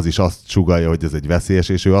hogy az is azt sugallja, hogy ez egy veszélyes,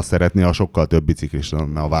 és ő azt szeretné, ha sokkal több biciklis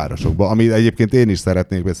lenne a városokban. Ami egyébként én is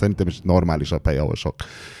szeretnék, mert szerintem is normálisabb hely, ahol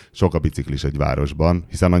sok a biciklis egy városban,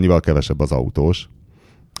 hiszen annyival kevesebb az autós.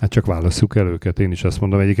 Hát csak válasszuk el őket, én is azt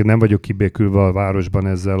mondom. Egyébként nem vagyok kibékülve a városban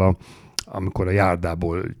ezzel amikor a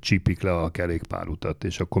járdából csípik le a kerékpárutat,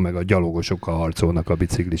 és akkor meg a gyalogosokkal harcolnak a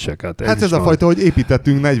bicikliseket. Hát ez a fajta, hogy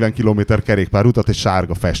építettünk 40 km kerékpárutat egy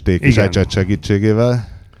sárga festék és ecset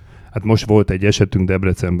segítségével. Hát most volt egy esetünk,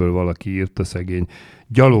 Debrecenből valaki írta, szegény,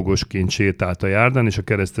 gyalogosként sétált a járdán, és a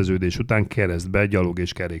kereszteződés után keresztbe gyalog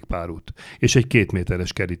és kerékpárút. És egy 2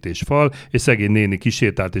 méteres kerítésfal, és szegény néni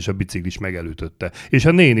kisétált, és a biciklis megelütötte. És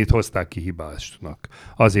a nénit hozták ki hibásnak.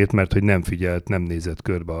 Azért, mert hogy nem figyelt, nem nézett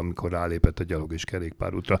körbe, amikor rálépett a gyalog és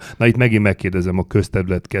kerékpárútra. Na itt megint megkérdezem a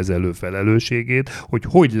közterület kezelő felelősségét,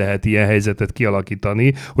 hogy lehet ilyen helyzetet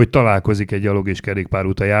kialakítani, hogy találkozik egy gyalog és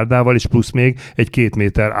kerékpárút a járdával, és plusz még egy 2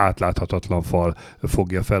 méter átláthatatlan fal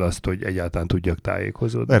fogja fel azt, hogy egyáltalán tudjak tájékozni.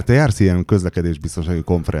 Mert te jársz ilyen közlekedésbiztonsági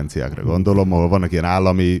konferenciákra, gondolom, ahol vannak ilyen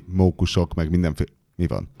állami mókusok, meg mindenféle... Mi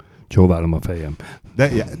van? Csóválom a fejem. De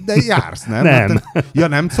jársz, nem? Nem. Ja,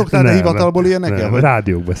 nem szoktál a hivatalból ilyenekkel? Nem, hogy...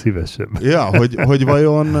 rádiókban szívesen. Ja, hogy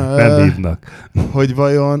vajon... Nem hívnak. Hogy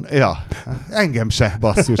vajon... Ja, engem se,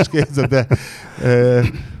 basszus, képzeld, de...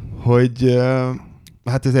 hogy...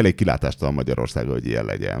 Hát ez elég kilátástalan Magyarországon, hogy ilyen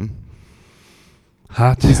legyen.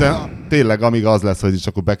 Hát... Hiszen tényleg, amíg az lesz, hogy csak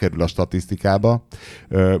akkor bekerül a statisztikába.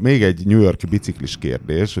 Még egy New York-i biciklis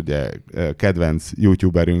kérdés, ugye kedvenc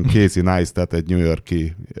youtuberünk Casey Neistat, egy New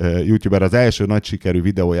York-i youtuber, az első nagy sikerű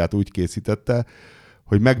videóját úgy készítette,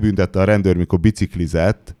 hogy megbüntette a rendőr, mikor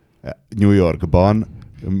biciklizett New Yorkban.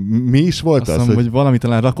 Mi is volt azt hiszem, hogy valami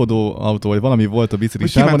talán rakodó autó, vagy valami volt a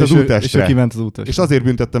biciklisában, és ő kiment az útestre. És azért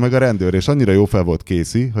büntette meg a rendőr, és annyira jó fel volt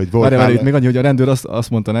Casey, hogy volt... Várj, itt még annyi, hogy a rendőr azt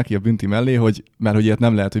mondta neki a bünti mellé, hogy mert hogy ilyet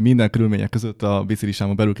nem lehet, hogy minden körülmények között a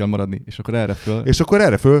biciklisában belül kell maradni, és akkor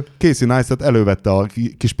erre föl Casey Neistat elővette a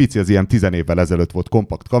kis pici, az ilyen 10 évvel ezelőtt volt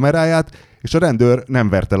kompakt kameráját, és a rendőr nem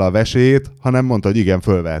verte le a vesélyét, hanem mondta, hogy igen,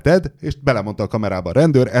 fölveheted, és belemondta a kamerába a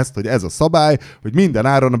rendőr ezt, hogy ez a szabály, hogy minden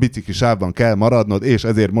áron a biciklisávban kell maradnod, és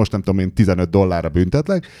ezért most nem tudom én $15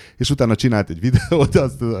 büntetlek, és utána csinált egy videót,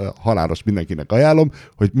 azt halálos mindenkinek ajánlom,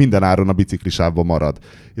 hogy minden áron a biciklisávban marad.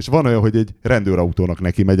 És van olyan, hogy egy rendőrautónak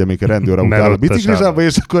neki megy, amelyik a rendőrautó áll a biciklisávban,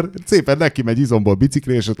 és akkor szépen neki megy izomból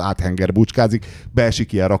bicikli, és ott áthenger bucskázik,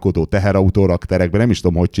 beesik ilyen rakodó teherautó rakterekbe, nem is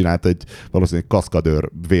tudom, hogy csinált, hogy valószínűleg kaszkadőr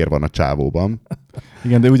vér van a csávóban.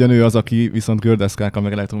 Igen, de ugyanő az, aki viszont gördeszkákkal,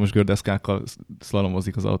 meg elektromos gördeszkákkal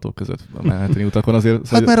szlalomozik az autók között a Manhattani utakon. Azért,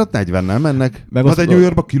 hát mert ott 40-nel mennek. Hát egy New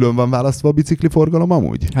Yorkban külön van választva a bicikliforgalom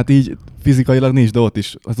amúgy? Hát így fizikailag nincs, de ott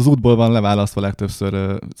is. Az útból van leválasztva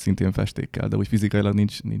legtöbbször szintén festékkel, de úgy fizikailag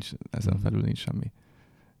nincs ezen felül nincs semmi.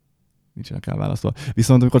 Nincsenek elválasztva.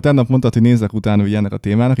 Viszont amikor tegnap mondtad, hogy nézzek utána ugye ennek a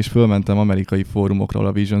témának, és fölmentem amerikai fórumokra,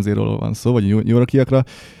 ahol a Vision Zero-ról van szó, vagy New Yorkiakra,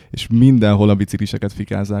 és mindenhol a bicikliseket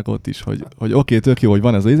fikázzák ott is, hogy oké, tök jó, hogy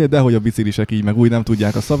van ez az izé, de hogy a biciklisek így meg úgy nem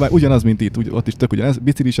tudják a szabály, ugyanaz, mint itt, ott is tök ugyanez,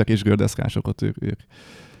 biciklisek és gördeszkások ott ők.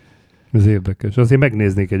 Ez érdekes. Azért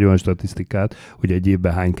megnéznék egy olyan statisztikát, hogy egy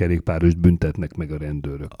évben hány kerékpárost büntetnek meg a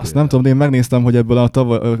rendőrök. Azt nem tudom, de én megnéztem, hogy ebből a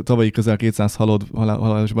tavalyi közel 200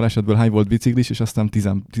 halálos balesetből hány volt biciklis, és aztán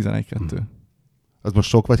 11-2. Az most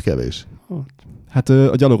sok vagy kevés? Hát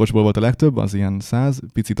a gyalogosból volt a legtöbb, az ilyen 100,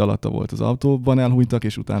 picit alatta volt az autóban elhunytak,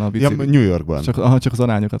 és utána a biciklis. Ja, New Yorkban. Csak az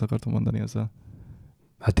arányokat akartam mondani ezzel.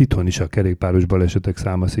 Hát itthon is a kerékpáros balesetek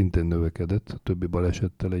száma szintén növekedett, a többi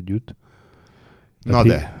balesettel együtt. Na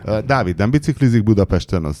de, Dávid nem biciklizik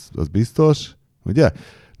Budapesten, az biztos, ugye?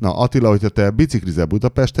 Na Attila, hogyha te biciklizel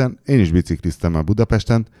Budapesten, én is bicikliztem már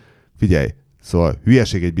Budapesten, figyelj, szóval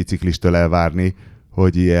hülyeség egy biciklistől elvárni,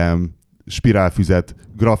 hogy ilyen spirálfüzet,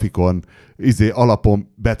 grafikon, alapon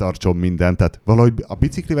betartson mindent, tehát valahogy a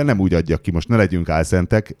biciklivel nem úgy adjak ki, most ne legyünk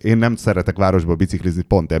álszentek, én nem szeretek városba biciklizni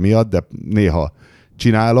pont emiatt, de néha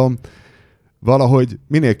csinálom, valahogy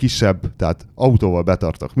minél kisebb, tehát autóval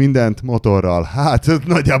betartak mindent, motorral, hát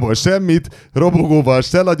nagyjából semmit, robogóval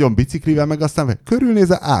se nagyon, biciklivel, meg aztán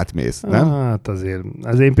körülnézve átmész, nem? Hát azért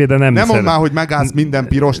én például nem szeretem. Mondd már, hogy megállsz minden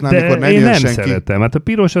pirosnál, mikor nem jön senki. Én nem szeretem, hát a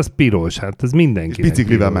piros az piros, hát ez mindenkinek. És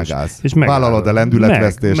biciklivel piros. Megállsz. És vállalod a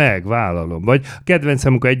lendületvesztést. Megvállalom. Vagy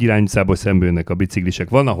kedvencem, amikor egy irányúszából szembőnek a biciklisek.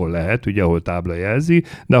 Van, ahol lehet, ugye, ahol tábla jelzi,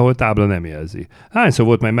 de ahol tábla nem jelzi. Hányszor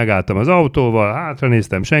volt, majd megálltam az autóval, hátra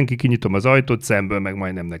néztem, senki, kinyitom az ajtót, szemből meg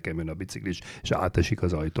majdnem nekem jön a biciklis, és átesik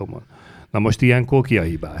az ajtómon. Na most ilyenkor ki a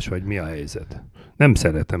hibás, vagy mi a helyzet? Nem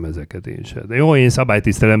szeretem ezeket én sem. De jó, én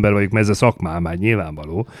szabálytisztelő ember vagyok, mert ez a szakmám már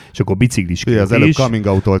nyilvánvaló, és akkor biciklisként is. Az előbb coming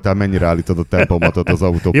out-oltál, mennyire állítod a tempomatot az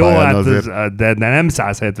autópályán? Jó, hát azért... de nem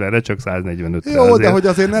 170-re, csak 145-re. Jó, azért... de hogy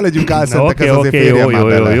azért ne legyünk álszentek, ez azért férjen már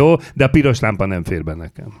bele. Jó, de a piros lámpa nem fér be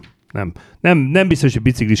nekem. Nem biztos, hogy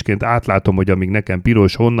biciklisként átlátom, hogy amíg nekem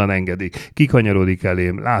piros, honnan engedik, kikanyarodik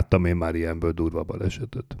elém, láttam én már ilyenből durva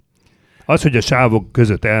balesetet. Az, hogy a sávok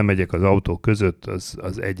között elmegyek az autók között,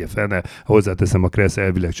 az egy fene. Hozzáteszem, a Kressz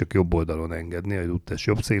elvileg csak jobb oldalon engedni, a úttest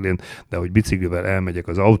jobb szélén, de hogy biciklivel elmegyek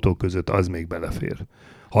az autók között, az még belefér.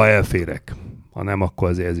 Ha elférek. Ha nem, akkor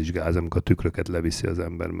azért ez is gáz, amikor a tükröket leviszi az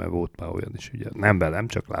ember, mert volt már olyan is, ugye. Nem velem,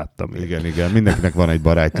 csak láttam. Igen. Mindenkinek van egy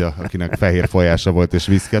barátja, akinek fehér folyása volt és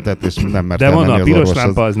viszketett, és nem mert de van a piros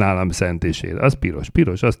lámpa, az nálam szent és ér. Az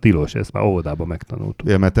piros, az tilos, ezt már óvodában megtanultuk.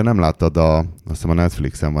 Igen, mert te nem láttad, azt hiszem a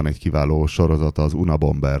Netflixen van egy kiváló sorozat az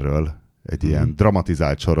Unabomberről, egy ilyen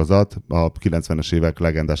dramatizált sorozat, a 90-es évek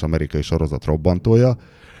legendás amerikai sorozat robbantója,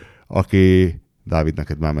 aki... Dávid,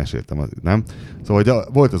 neked már meséltem, nem? Szóval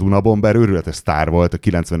hogy volt az Unabomber, őrületes sztár volt, a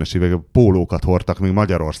 90-es években pólókat hordtak, még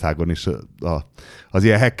Magyarországon is az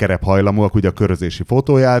ilyen hackerebb hajlamúak, ugye a körözési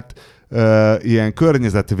fotóját, ilyen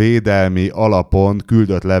környezetvédelmi alapon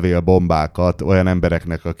küldött levélbombákat olyan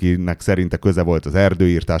embereknek, akinek szerinte köze volt az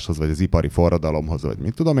erdőírtáshoz, vagy az ipari forradalomhoz, vagy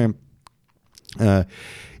mit tudom én.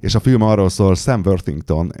 És a film arról szól, Sam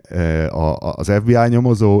Worthington, az FBI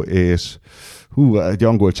nyomozó, és egy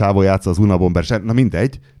angol csávó játsza az Unabomber, na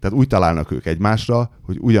mindegy, tehát úgy találnak ők egymásra,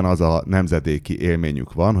 hogy ugyanaz a nemzedéki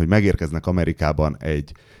élményük van, hogy megérkeznek Amerikában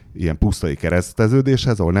egy ilyen pusztai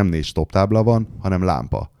kereszteződéshez, ahol nem 4 stop tábla van, hanem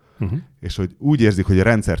lámpa. És hogy úgy érzik, hogy a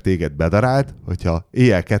rendszer téged bedarált, hogyha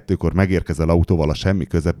éjjel 2-kor megérkezel autóval a semmi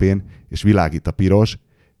közepén, és világít a piros,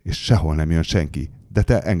 és sehol nem jön senki. De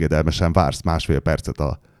te engedelmesen vársz 1,5 percet,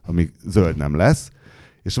 amíg zöld nem lesz,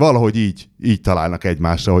 és valahogy így találnak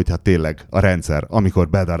egymásra, hogy hát tényleg a rendszer, amikor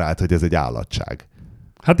bedarált, hogy ez egy állatság.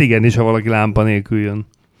 Hát igen, és ha valaki lámpa nélkül jön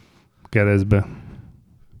keresztbe,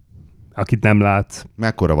 akit nem látsz.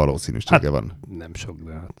 Mekkora valószínűsége van? Nem sok,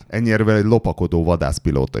 de hát. Ennyire egy lopakodó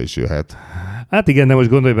vadászpilóta is jöhet. Hát igen, de most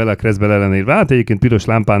gondolj bele a keresztbe ellenérve. Hát egyébként piros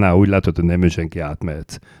lámpánál úgy látod, hogy nem senki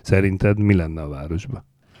átmehetsz. Szerinted mi lenne a városban?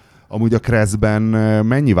 Amúgy a Kreszben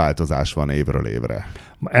mennyi változás van évről évre?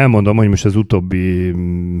 Elmondom, hogy most az utóbbi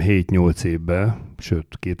 7-8 évben, sőt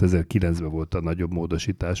 2009-ben volt a nagyobb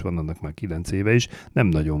módosítás, van annak már 9 éve is, nem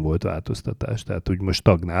nagyon volt változtatás, tehát úgy most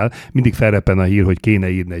stagnál. Mindig felrepen a hír, hogy kéne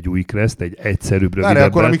írni egy új Kreszt, egy egyszerűbb, rövidebbet.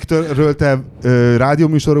 Akkor amikről te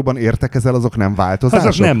rádióműsorokban értekezel, azok nem változások?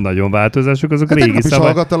 Azok nem nagyon változások, azok hát régi tegnap is szabály.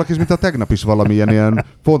 hallgattalak, és mint a tegnap is valamilyen ilyen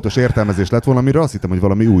fontos értelmezés lett volna, amire azt hittem, hogy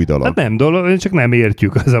valami új dolog. Hát nem dolog, csak nem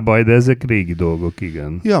értjük, az a baj, de ezek régi dolgok,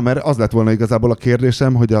 igen. Ja, mert az lett volna igazából a kérdésem,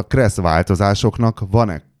 hogy a Kressz változásoknak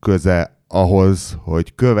van-e köze ahhoz,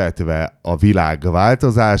 hogy követve a világ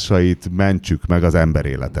változásait mentsük meg az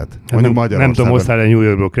emberéletet. Nem tudom, hoztál egy New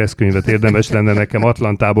Yorkból Kressz könyvet, érdemes lenne nekem.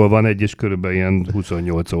 Atlantából van egy, és körülbelül ilyen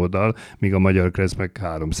 28 oldal, míg a magyar Kressz meg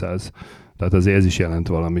 300. Tehát azért ez is jelent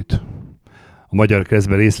valamit. A magyar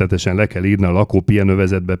Kreszben részletesen le kell írni a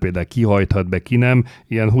lakópihenővezetbe, például ki hajthat be, ki nem.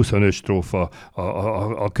 Ilyen 25 strófa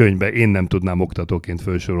a könyvbe. Én nem tudnám oktatóként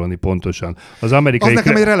felsorolni pontosan. Az amerikai... Az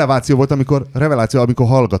nekem egy reveláció volt, amikor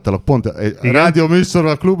hallgattalak. Pont egy rádió műsor,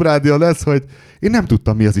 a Klubrádió lesz, hogy én nem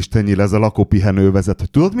tudtam, mi az istennyire ez a lakópihenővezet. Hogy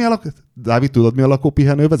tudod, mi a Dávid, tudod, mi a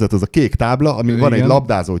lakópihenővezet? Az a kék tábla, amin van egy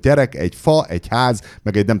labdázó gyerek, egy fa, egy ház,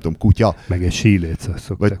 meg egy nem tudom, kutya. Meg egy síléc.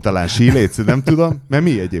 Vagy talán síléc, nem tudom. Mert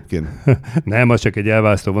mi egyébként? Nem, az csak egy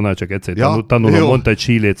elválasztó vonal, csak egyszer tanulom, mondta, hogy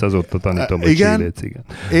síléc, azóta tanítom, hogy síléc, igen.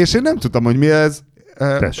 És én nem tudtam, hogy mi ez.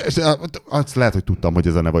 És azt lehet, hogy tudtam, hogy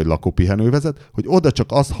ez a neve, hogy lakópihenővezet, hogy oda csak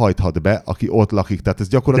azt hajthat be, aki ott lakik. Tehát ez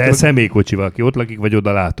gyakorlatilag... De személykocsival, aki ott lakik, vagy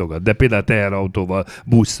oda látogat. De például teherautóval,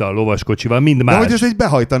 busszal, lovaskocsival, mind más. De hogy ez egy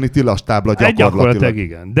behajtani tilas tábla gyakorlatilag.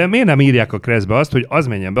 Igen. De miért nem írják a Kreszbe azt, hogy az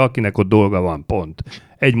menjen be, akinek ott dolga van, pont.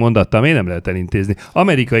 Egy mondattal miért nem lehet elintézni?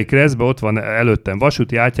 Amerikai Kreszbe ott van előttem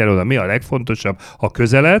vasúti átjáróban, mi a legfontosabb? Ha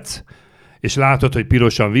közeledsz, és látod, hogy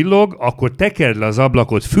pirosan villog, akkor tekerd le az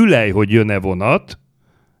ablakot, fülelj, hogy jön-e vonat,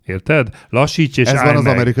 érted? Lassíts és állj meg. Ez van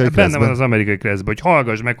az amerikai Kreszben. Benne van az amerikai Kreszben, hogy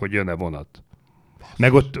hallgass meg, hogy jön-e vonat.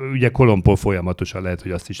 Meg ott ugye kolompol folyamatosan lehet,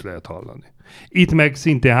 hogy azt is lehet hallani. Itt meg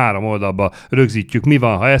szintén 3 oldalba rögzítjük, mi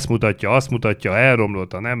van, ha ezt mutatja, azt mutatja, ha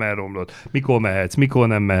elromlott, ha nem elromlott, mikor mehetsz, mikor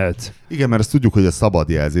nem mehetsz. Igen, mert azt tudjuk, hogy a szabad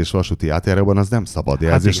jelzés vasúti átjáróban az nem szabad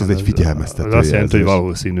jelzés, hát igen, az egy figyelmeztető az azt jelenti, hogy jelzés.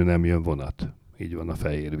 valószínű nem jön vonat. Így van a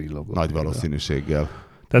fehér villogó. Nagy valószínűséggel.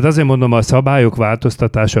 Tehát azért mondom, a szabályok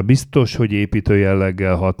változtatása biztos, hogy építő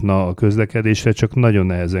jelleggel hatna a közlekedésre, csak nagyon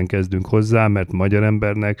nehezen kezdünk hozzá, mert magyar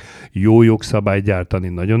embernek jó jogszabályt gyártani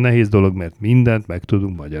nagyon nehéz dolog, mert mindent meg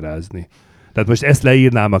tudunk magyarázni. Tehát most ezt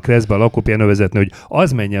leírnám a Kreszbe, a lakópihenővezetni, hogy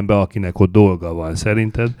az menjen be, akinek ott dolga van,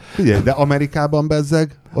 szerinted? Figyelj, de Amerikában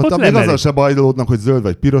bezzeg, ott még azzal se bajlódnak, hogy zöld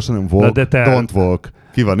vagy piros, hanem walk, don't walk.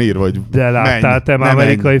 Ki van írva, hogy de láttál te már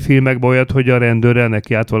amerikai filmekben olyat, hogy a rendőrrel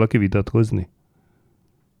neki át valaki vitatkozni?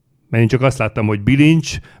 Mert én csak azt láttam, hogy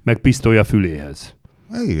bilincs, meg pisztoly a füléhez.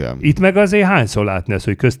 Igen. Itt meg azért hányszor látni ezt,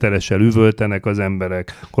 hogy közteressel üvöltenek az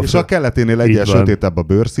emberek. És a kelleténél egyel sötétebb a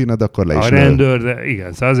bőrszíned, akkor le is a rendőr,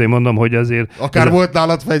 igen, szóval azért mondom, hogy azért... Akár volt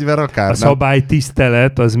nálad fegyver, akár a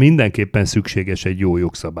szabálytisztelet az mindenképpen szükséges egy jó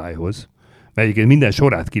jogszabályhoz. Mert egyébként minden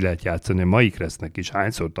sorát ki lehet játszani, a mai Kresznek is.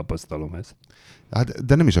 Hányszor tapasztalom ezt? Hát,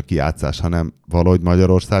 de nem is a kijátszás, hanem valahogy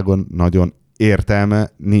Magyarországon nagyon értelme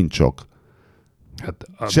nincs sok. Hát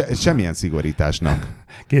semmilyen szigorításnak.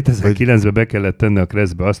 2009-ben be kellett tenni a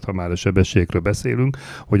Kreszbe azt, ha már a sebességről beszélünk,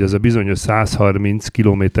 hogy az a bizonyos 130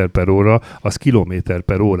 km/h, az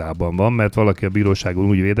km/h van, mert valaki a bíróságon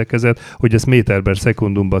úgy védekezett, hogy ezt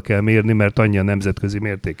méter/szekundumba kell mérni, mert annyi a nemzetközi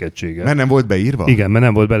mértékegysége. Mert nem volt beírva? Igen, mert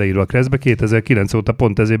nem volt beleírva a Kreszbe. 2009 óta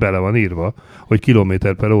pont ezért bele van írva, hogy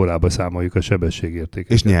km/h számoljuk a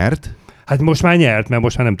sebességértéket. És nyert? Hát most már nyert, mert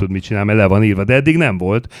most már nem tud mit csinálni, mert le van írva, de eddig nem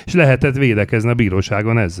volt, és lehetett védekezni a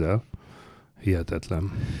bíróságon ezzel.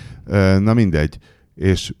 Hihetetlen. Na mindegy.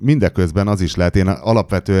 És mindeközben az is lehet, én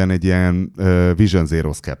alapvetően egy ilyen Vision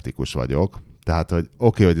Zero szkeptikus vagyok. Tehát, hogy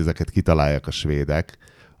oké, hogy ezeket kitalálják a svédek,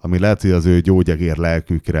 ami lehet, hogy az ő gyógyegér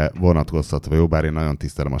lelkükre vonatkoztatva jó, bár én nagyon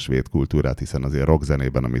tisztelem a svéd kultúrát, hiszen azért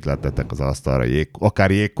rockzenében, amit lettettek az asztalra,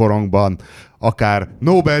 akár jégkorongban, akár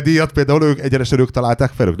Nobel-díjat, például ők egyenesen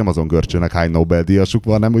találták fel, ők nem azon görcsönek, hány Nobel-díjasuk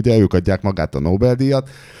van, nem ugye ők adják magát a Nobel-díjat.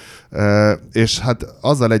 És hát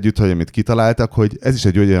azzal együtt, hogy amit kitaláltak, hogy ez is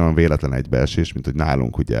egy olyan véletlen egybeesés, mint hogy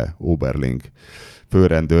nálunk ugye Oberling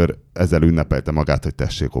főrendőr ezzel ünnepelte magát, hogy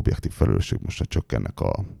tessék, objektív felelősség, most csökkennek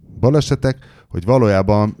a balesetek, hogy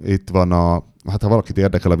valójában itt van hát ha valakit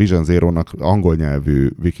érdekel, a Vision Zero-nak angol nyelvű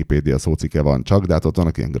Wikipédia szócike van csak, de hát ott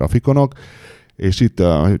vannak ilyen grafikonok, és itt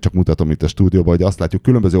csak mutatom itt a stúdióban, hogy azt látjuk,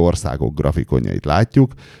 különböző országok grafikonjait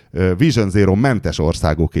látjuk, Vision Zero mentes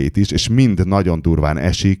országokét is, és mind nagyon durván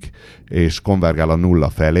esik, és konvergál a nulla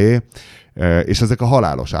felé, és ezek a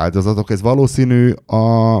halálos áldozatok, ez valószínű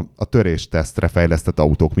a töréstesztre fejlesztett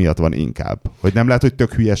autók miatt van inkább. Hogy nem lehet, hogy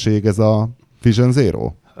tök hülyeség ez a Vision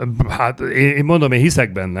Zero? Hát én mondom, én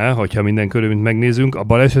hiszek benne, hogyha minden körülményt megnézünk, a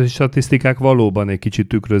baleseti statisztikák valóban egy kicsit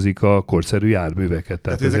tükrözik a korszerű járműveket.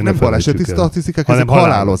 Tehát ezek nem baleseti statisztikák, ezek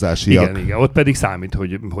halálozásiak. Igen. Ott pedig számít,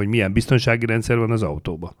 hogy milyen biztonsági rendszer van az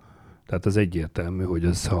autóban. Tehát az egyértelmű, hogy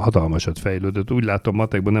ez hatalmasat fejlődött. Úgy látom,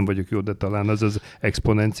 matekban nem vagyok jó, de talán az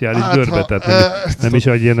exponenciális görbe, tehát nem is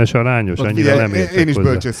egyenes arányos, annyira nem értek Én is hozzá.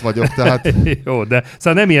 bölcsész vagyok, tehát... Jó, de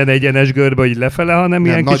szóval nem ilyen egyenes görbe, hogy lefele, hanem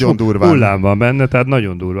ilyen kis hullám van benne, tehát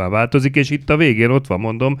nagyon durván változik, és itt a végén ott van,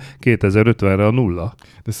 mondom, 2050-re a nulla.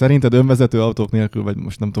 De szerinted önvezető autók nélkül, vagy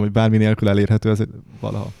most nem tudom, hogy bármi nélkül elérhető ez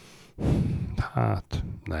valaha? Hát,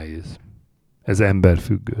 nehéz. Ez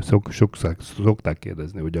emberfüggő. Szokták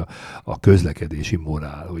kérdezni, hogy a közlekedési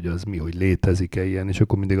morál, hogy az mi, hogy létezik-e ilyen, és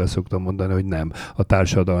akkor mindig azt szoktam mondani, hogy nem. A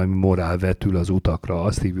társadalmi morál vetül az utakra,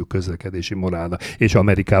 azt hívjuk közlekedési morálnak, és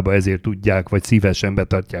Amerikában ezért tudják, vagy szívesen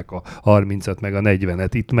betartják a 30-at, meg a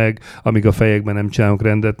 40-et. Itt meg, amíg a fejekben nem csinálunk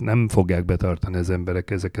rendet, nem fogják betartani az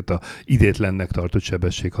emberek ezeket a idétlennek tartott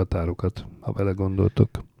sebességhatárokat, ha vele gondoltok.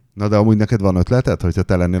 Na de amúgy neked van ötleted, hogyha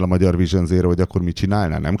te lennél a magyar Vision Zero, hogy akkor mit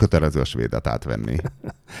csinálnál? Nem kötelező a svédet átvenni.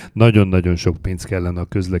 Nagyon-nagyon sok pénz kellene a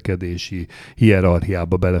közlekedési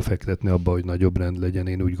hierarchiába belefektetni abba, hogy nagyobb rend legyen,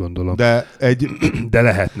 én úgy gondolom. De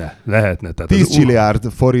lehetne. Tehát 10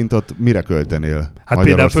 csilliárd forintot mire költenél? Hát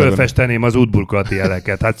például fölfesteném az útburkolati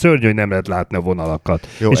jeleket. Hát szörnyű, hogy nem lehet látni a vonalakat.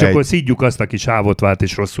 Jó, és akkor szídjuk azt, aki sávot vált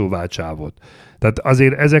és rosszul vált sávot. Tehát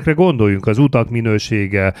azért ezekre gondoljunk, az utak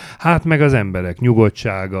minősége, hát meg az emberek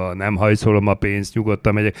nyugodtsága, nem hajszolom a pénzt,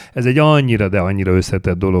 nyugodtan megyek. Ez egy annyira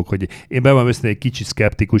összetett dolog, hogy én be van őszintén egy kicsit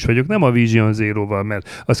szkeptikus vagyok, nem a Vision Zero-val,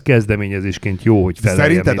 mert az kezdeményezésként jó, hogy feleljen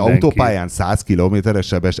Szerinted mindenki. autópályán 100 km-es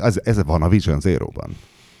sebesség, ez van a Vision Zero-ban?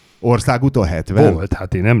 Országúton 70? Volt,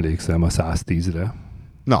 hát én emlékszem a 110-re.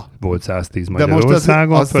 Na. Volt 110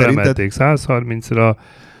 Magyarországon, felemelték 130-ra.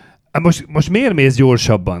 Most miért mész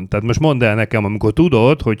gyorsabban? Tehát most mondd el nekem, amikor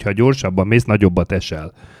tudod, hogy ha gyorsabban mész, nagyobbat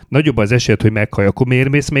esel. Nagyobb az esélyed, hogy meghaj, akkor miért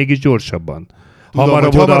mész mégis gyorsabban? Tudom,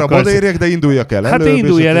 hamarabb odaérjek, de indulják el előbb. Hát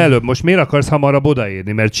indulj el előbb. Most miért akarsz hamarabb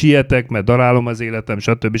odaérni? Mert sietek, mert darálom az életem,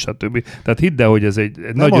 stb. Tehát hidd el, hogy ez egy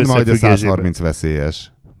nagy összefüggésében. Nem 130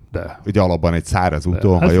 veszélyes. De. Ugye alapban egy száraz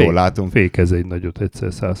úton, ha jól látunk. Fékezz egy nagyot egyszer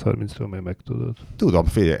 130-ról, majd megtudod. Tudom,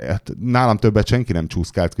 hát nálam többet senki nem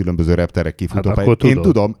csúszkált különböző repterek kifutó. Hát én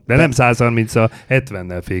tudom. De nem 130-a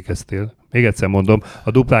 70-nel fékeztél. Még egyszer mondom,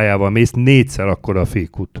 a duplájával mész 4-szer akkora a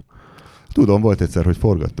fékút. Tudom, volt egyszer, hogy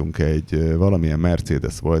forgattunk valamilyen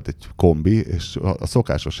Mercedes volt, egy kombi, és a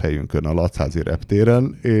szokásos helyünkön a Lacházi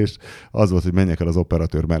reptéren, és az volt, hogy menjek el az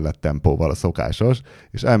operatőr mellett tempóval, a szokásos,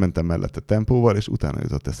 és elmentem mellette tempóval, és utána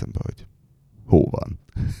jutott eszembe, hogy hó van.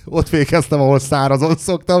 Ott fékeztem, ahol szárazon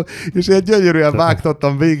szoktam, és egy gyönyörűen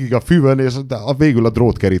vágtattam végig a füvön, és végül a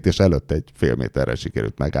drótkerítés előtt egy fél méterrel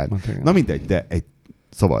sikerült megállni. Na mindegy, de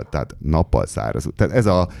szóval, tehát nappal száraz.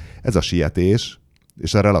 Tehát ez a sietés,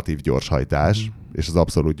 és a relatív gyorshajtás, és az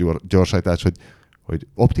abszolút gyorshajtás, hogy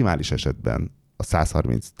optimális esetben a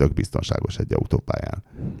 130 tök biztonságos egy autópályán.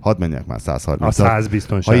 Hadd menjek már 130-al. A 100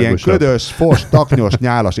 biztonságos. Ha ilyen ködös, fos, taknyos,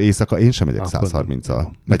 nyálas éjszaka, én sem megyek 130-al.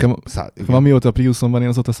 Nekem amióta a Priuson van, én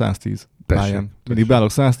azóta 110 pályán. Mindig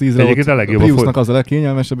beállok 110-re, ott a Priusnak az a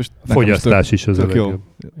legkényelmesebb, és fogyasztás is az a legjobb.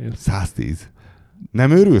 110.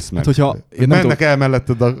 Nem őrülsz meg? Hát, hogyha mennek el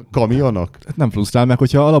melletted a kamionok? Nem frusztrál meg,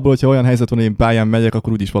 hogyha alapból, hogyha olyan helyzet van, hogy én pályán megyek,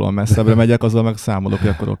 akkor úgyis valami messzebbre megyek, azzal meg számolok, hogy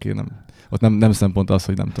akkor oké, nem. Ott nem szempont az,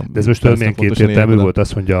 hogy nem tudom. De ez most milyen kétértelmű volt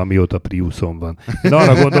az, mondja, amióta Priuson van. Én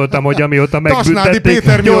arra gondoltam, hogy amióta megbüntették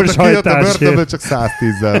Péter gyors hajtásért. Csak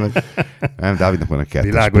 110-zel megy. Nem, Dávidnak van egy kettes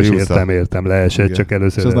Világos, értem, leesett, igen. Csak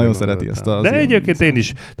először. És az nagyon szereti ezt. De egyébként én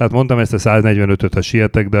is, tehát mondtam ezt a 145-öt, ha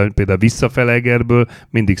sietek, de például visszafele Egerből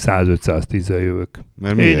mindig 105-110-zel jövök.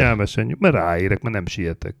 Kényelmesen, mert ráérek, mert nem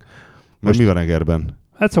sietek. Mert mi van Egerben?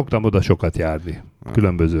 Hát szoktam oda sokat járni,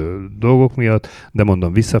 különböző dolgok miatt, de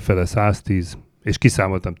mondom, visszafele 110, és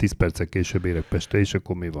kiszámoltam 10 percek később érek Pestre, és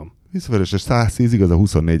akkor mi van? Visszafele 110, igaz a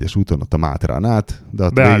 24-es úton ott a Mátrán át, de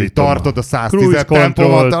ott tartod a 110-et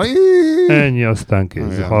tempóval. Ennyi, aztán kész.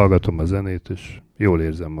 Igen. Hallgatom a zenét, és jól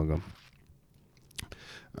érzem magam.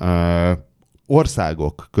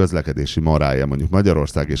 Országok közlekedési morálja, mondjuk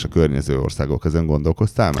Magyarország és a környező országok, ezen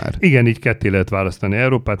gondolkoztál már? Igen, így ketté lehet választani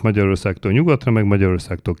Európát, Magyarországtól nyugatra, meg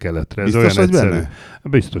Magyarországtól keletre. Ez Biztos olyan vagy egyszerű. benne?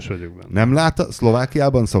 Biztos vagyok benne. Nem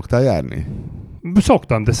Szlovákiában szoktál járni?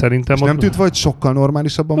 Szoktam, de szerintem... És nem tűnt, hogy sokkal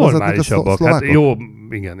normálisabban vezetnek a normálisabbak. szlovákok? Hát jó,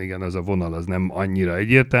 igen, az a vonal az nem annyira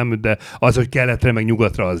egyértelmű, de az, hogy keletre meg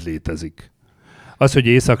nyugatra, az létezik. Az, hogy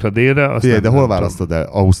északra, délre... Figyelj, de hol választod el?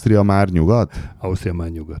 Ausztria már nyugat? Ausztria már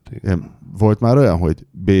nyugat. Igen. Volt már olyan, hogy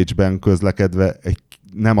Bécsben közlekedve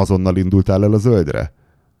nem azonnal indultál el a zöldre?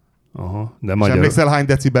 Aha, de És emlékszel, hány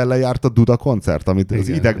decibellel járt a Duda koncert, amit az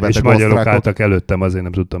idegbeteg és magyarok osztrákok... álltak előttem, azért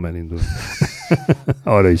nem tudtam elindulni.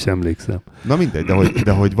 Arra is emlékszem. Na mindegy,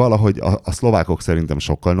 de hogy valahogy a szlovákok szerintem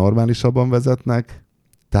sokkal normálisabban vezetnek,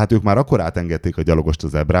 tehát ők már akkor átengedték a gyalogost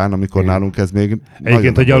az ebrán, amikor Igen. nálunk ez még...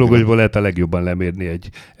 Egyébként a gyalogosból lehet a legjobban lemérni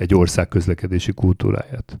egy ország közlekedési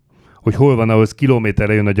kultúráját. Hogy hol van, ahhoz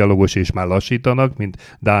kilométerre jön a gyalogos, és már lassítanak,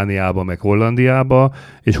 mint Dániába, meg Hollandiába,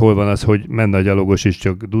 és hol van az, hogy menne a gyalogos, és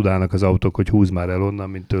csak dudálnak az autók, hogy húz már el onnan,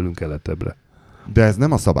 mint tőlünk keletebbre. De ez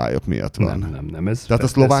nem a szabályok miatt van. Nem. Ez Tehát a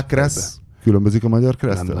szlovák kressz különbözik a magyar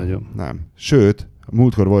kressztől? Nem nagyon. Nem. Sőt,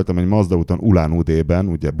 múltkor voltam egy Mazda úton Ulán-Udében,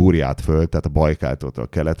 ugye Burját föld, tehát a Bajkáltól a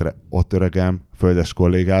keletre, ott öregem, földes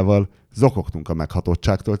kollégával, zokogtunk a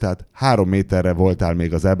meghatottságtól, tehát 3 méterre voltál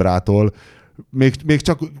még az ebrától,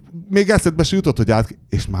 még eszedbe se jutott, hogy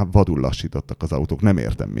és már vadul lassítottak az autók, nem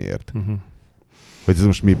értem miért. Uh-huh. Hogy ez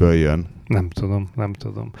most miből jön? Nem tudom.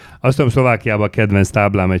 Azt tudom, Szlovákiában kedvenc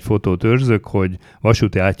táblám, egy fotót őrzök, hogy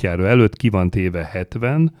vasúti átjáró előtt ki van téve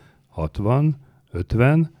 70, 60,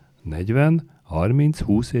 50, 40, 30,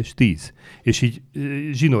 20 és 10. És így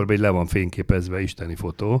zsinórba így le van fényképezve, isteni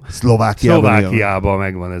fotó. Szlovákiában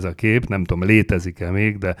megvan ez a kép, nem tudom, létezik-e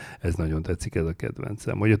még, de ez nagyon tetszik, ez a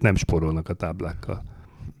kedvencem, hogy ott nem sporolnak a táblákkal.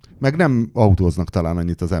 Meg nem autóznak talán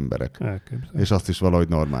annyit az emberek. Elképzelem. És azt is valahogy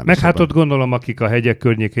normális. Meg hát ott gondolom, akik a hegyek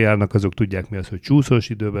környékén járnak, azok tudják mi az, hogy csúszós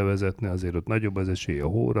időbe vezetni, azért ott nagyobb az esély a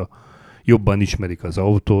hóra, jobban ismerik az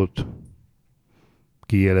autót,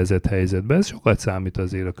 kiélezett helyzetben. Ez sokat számít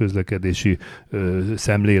azért a közlekedési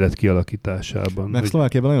szemlélet kialakításában. Meg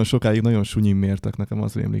Szlovákiában nagyon sokáig nagyon sunyin mértek, nekem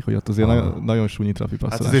az rémlik, hogy ott azért nagyon sunyi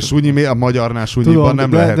trafipasszolás. Hát azért sunyi, a magyarnál sunyiban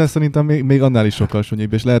nem lehet. De szerintem még annál is sokkal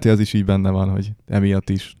sunyibb, és lehet, hogy az is így benne van, hogy emiatt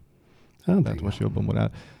is. Hát most jobban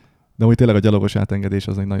morál. De úgy tényleg a gyalogos átengedés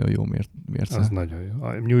az egy nagyon jó mérce. Az nagyon jó.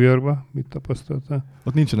 A New Yorkban mit tapasztaltál?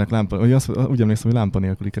 Ott nincsenek lámpa, úgy emlékszem, hogy lámpa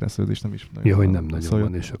nélküli keresztezés nem is. Ja, hogy nem nagyon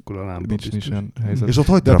van, és akkor a lámpa nincs ilyen helyzet. És ott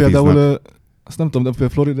hogy de trafiznak? például, azt nem tudom, de például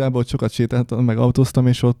Floridában ott sokat sétáltam, meg autóztam,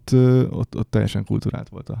 és ott teljesen kultúrált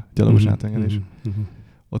volt a gyalogos átengedés.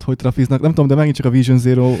 Ott hogy trafiznak? Nem tudom, de megint csak a Vision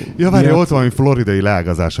Zero... Ja, várj, ott valami floridai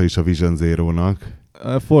leágazása is a Vision Zero-nak.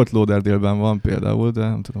 Fort Lauderdale-ben van például, de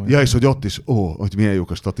nem tudom. Ja, és hogy ott is, hogy milyen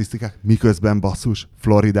jók a statisztikák, miközben basszus,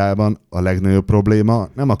 Floridában a legnagyobb probléma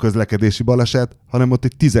nem a közlekedési baleset, hanem ott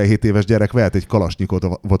egy 17 éves gyerek vehet egy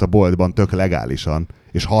kalasnyikot volt a boltban tök legálisan,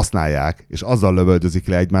 és használják, és azzal lövöldözik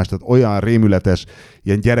le egymást, tehát olyan rémületes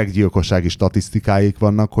ilyen gyerekgyilkossági statisztikáik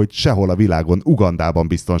vannak, hogy sehol a világon, Ugandában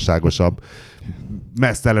biztonságosabb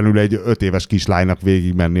mesztelenül egy 5 éves kislánynak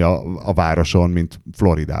végigmenni a városon, mint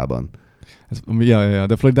Floridában. Ja,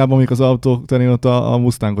 de Floridában még az autók terén ott a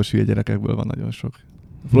mustangos hülye gyerekekből van nagyon sok.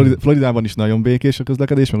 Floridában is nagyon békés a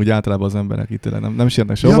közlekedés, meg úgy általában az emberek itt nem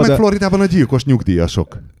sérnek sehova. Ja, meg Floridában a gyilkos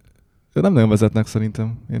nyugdíjasok. Nem nagyon vezetnek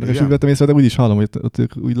szerintem. Én is úgy vettem észre, de úgy is hallom, hogy ott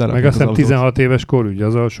ők úgy leraknak. Meg azt hiszem 16 éves korügy,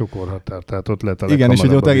 az alsó korhatár, tehát ott lehet a igen, és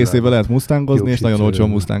hogy ott egész évben lehet mustangozni, és nagyon olcsó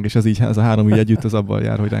mustang, és ez a 3 ügy együtt az abban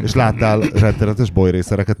jár, hogy rengeteg. És láttál rettenetes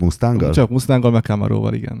bolyrészereket mustanggal? Csak mustanggal, meg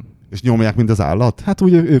Camaróval, igen. És nyomják, mint az állat? Hát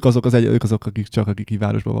úgy ők azok, akik így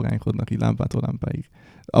városba vagánykodnak, így lámpától lámpáig.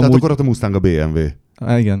 Tehát akkor ott a Mustang a BMW.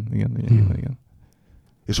 Igen.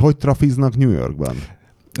 És hogy trafiznak New Yorkban?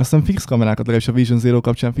 Aztán fix kamerákat, legalábbis a Vision Zero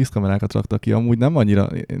kapcsán fix kamerákat raktak ki. Amúgy nem annyira,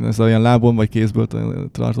 ez olyan lábon vagy kézből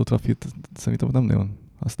tartó trafit szerintem nem nagyon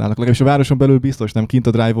használnak. Legalábbis a városon belül biztos, nem kint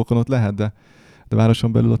a drive-okon ott lehet, de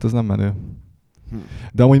városon belül ott ez nem menő.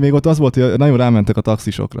 De amúgy még ott az volt, hogy nagyon rámentek a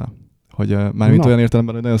taxisokra. Hogy mármint olyan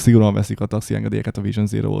értelemben, hogy nagyon szigorúan veszik a taxi engedélyeket a Vision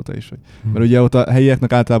Zero óta is. Mert ugye ott a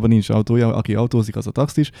helyieknek általában nincs autója, aki autózik, az a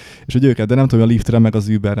taxis, és hogy őket, de nem tudom, a Lyftre meg az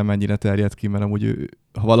Uberre mennyire terjed ki, mert amúgy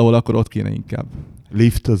ha valahol, akkor ott kéne inkább.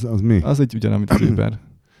 Lyft az mi? Az egy ugyanaz, mint az Uber.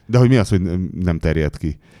 De hogy mi az, hogy nem terjed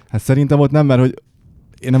ki? Hát szerintem ott nem, mert hogy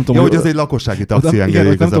én nem tudom, hogy az egy lakossági taxi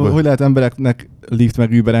engedély. Nem tudom, hogy lehet embereknek Lyft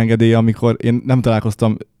meg Uber engedélye, amikor én nem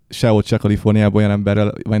találkoztam se ott, se Kaliforniában olyan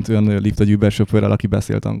emberrel, vagy olyan Lyft vagy Uber sofőrrel, aki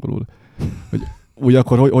beszélt angolul. Hogy úgy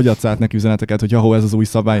akkor hogy adsz át neki üzeneteket, hogy ahol ez az új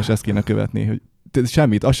szabály, és ezt kéne követni. Hogy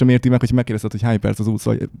semmit, azt sem érti meg, hogy megkérdezted, hogy hány perc az út,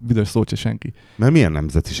 szóval büdös szót se senki. Mert milyen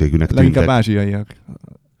nemzetiségűnek Leginkább tűntek? ázsiaiak.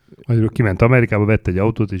 Magyarul kiment Amerikába, vett egy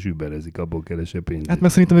autót, és überezik, abból keresi a pénzét. Hát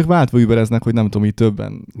mert szerintem ők váltva übereznek, hogy nem tudom, így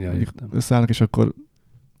többen Ja, értem. összeállnak, és akkor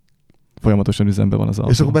folyamatosan üzemben van az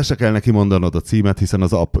autó. És akkor be se kell neki mondanod a címet, hiszen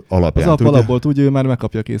az app alapján az app tudja. alapból tudja, ő már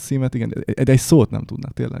megkapja a kész címet, igen, de egy szót nem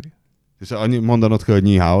tudnak tényleg. És annyi mondanod kell, hogy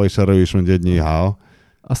nyihao, és arra ő is mondja, hogy nyihao.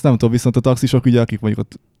 Azt nem tudom, viszont a taxisok, ugye, akik mondjuk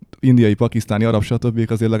ott indiai, pakisztáni, arab, stb.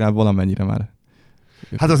 Azért legalább valamennyire már.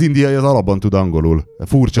 Hát az indiai az alapban tud angolul.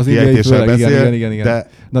 Furcsa Az indiai kiejtéssel főleg, beszél, igen. de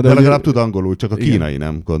Na, legalább ugye- tud angolul, csak a igen. kínai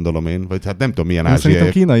nem, gondolom én. Vagy hát nem tudom, milyen Szerintem ázsiai.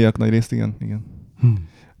 kínaiak nagy részt, igen.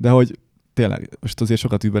 De hogy tényleg, most azért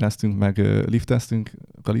sokat übereztünk, meg lifteztünk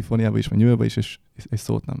Kaliforniába is, meg New Yorkba is, és egy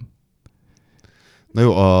szót nem. Na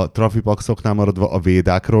jó, a trafipaxoknál maradva a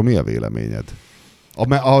védákról mi a véleményed?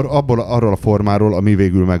 Arról a formáról, ami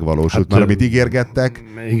végül megvalósult, Hát, mert amit ígérgettek,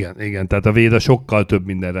 Igen, tehát a Véda sokkal több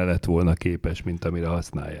mindenre lett volna képes, mint amire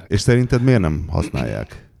használják. és szerinted miért nem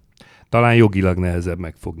használják? Talán jogilag nehezebb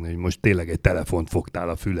megfogni, hogy most tényleg egy telefont fogtál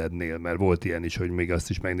a fülednél, mert volt ilyen is, hogy még azt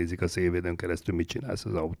is megnézik a szélvédőn keresztül, mit csinálsz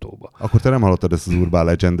az autóba. Akkor te nem hallottad ezt az Urban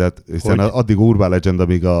Legendet, hiszen Hogy? addig Urban Legend,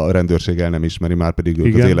 amíg a rendőrség el nem ismeri, már pedig ők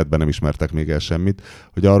Igen. az életben nem ismertek még el semmit,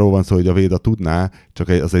 hogy arról van szó, hogy a Véda tudná, csak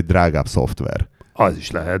az egy drágább szoftver. Az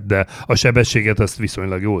is lehet, de a sebességet azt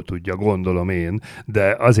viszonylag jól tudja, gondolom én,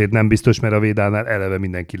 de azért nem biztos, mert a Védánál eleve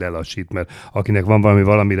mindenki lelassít, mert akinek van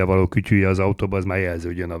valamire való kütyűje az autóban, az már jelzi,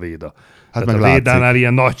 hogy jön a Véda. Hát Tehát meg a látszik. Védánál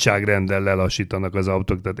ilyen nagyságrenddel lelassítanak az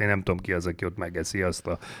autók, tehát én nem tudom ki az, aki ott megeszi azt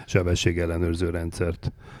a sebességellenőrző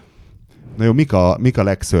rendszert. Na jó, mik a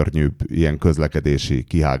legszörnyűbb ilyen közlekedési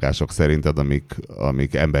kihágások szerinted,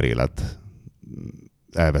 amik emberélet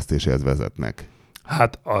elvesztéséhez vezetnek?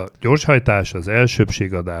 Hát a gyorshajtás, az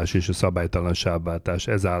elsőbbségadás és a szabálytalan sávváltás,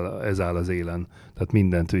 ez áll az élen. Tehát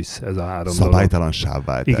mindent visz, ez a három dolog. Szabálytalan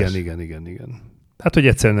sávváltás. Igen. Hát, hogy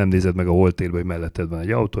egyszerűen nem nézed meg a holtérbe, hogy melletted van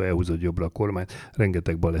egy autó, elhúzod jobbra a kormányt,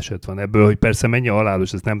 rengeteg baleset van ebből, hogy persze mennyi a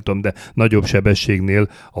halálos, ezt nem tudom, de nagyobb sebességnél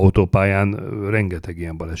autópályán rengeteg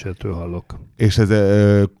ilyen balesetről hallok. És ez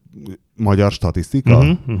magyar statisztika?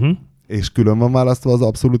 Uh-huh. És külön van választva az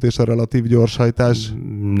abszolút és a relatív gyorshajtás?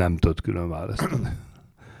 Nem tudod külön választani.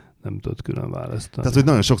 Tehát, hogy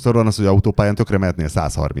nagyon sokszor van az, hogy autópályán tökre mehetnél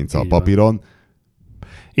 130-al Így papíron.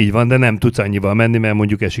 Így van, de nem tudsz annyival menni, mert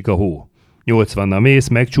mondjuk esik a hó. 80-nal mész,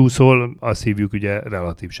 megcsúszol, azt hívjuk ugye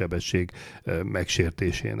relatív sebesség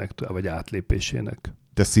megsértésének, vagy átlépésének.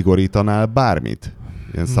 Te szigorítanál bármit?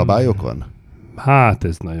 Ilyen szabályokon? Hát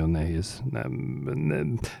ez nagyon nehéz. Nem.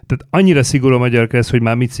 Tehát annyira szigorú a magyar kereszt, hogy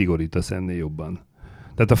már mit szigorítasz ennél jobban.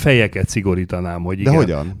 Tehát a fejeket szigorítanám, hogy igen. De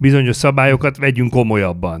hogyan? Bizonyos szabályokat vegyünk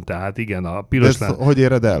komolyabban. Tehát igen, a De piros... ezt hogy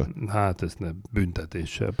éred el? Hát ezt nem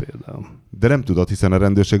büntetéssel például. De nem tudod, hiszen a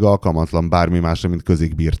rendőrség alkalmatlan bármi másra, mint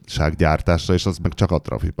közikbírsággyártásra, és az meg csak a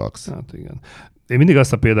trafipax. Hát igen. Én mindig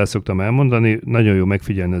azt a példát szoktam elmondani, nagyon jó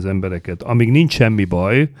megfigyelni az embereket. Amíg nincs semmi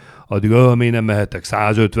baj, addig miért nem mehetek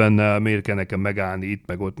 150-nel, miért kell nekem megállni itt,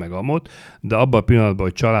 meg ott, meg amott, de abban a pillanatban,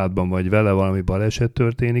 hogy családban vagy vele valami baleset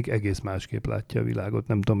történik, egész másképp látja a világot.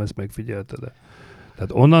 Nem tudom, ezt megfigyelted-e.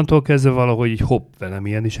 Tehát onnantól kezdve valahogy így hopp, velem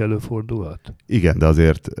ilyen is előfordulhat. Igen, de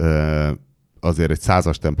azért egy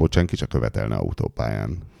 100-as tempót senki csak követelne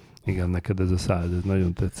autópályán. Igen, neked ez a 100, ez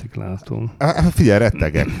nagyon tetszik, látom. Figyelj,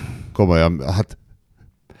 rettegek. Komolyan, hát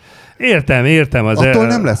Értem. attól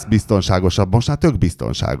nem lesz biztonságosabb, most már tök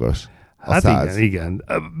biztonságos. A Hát 100. igen.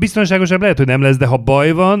 Biztonságosabb lehet, hogy nem lesz, de ha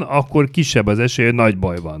baj van, akkor kisebb az esély, hogy nagy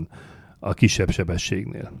baj van a kisebb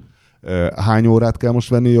sebességnél. Hány órát kell most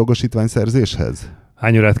venni jogosítványszerzéshez?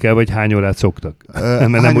 Hány órát kell, vagy hány órát szoktak? Mert Hány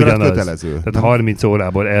nem órát ugyanaz. kötelező? Tehát Nem? 30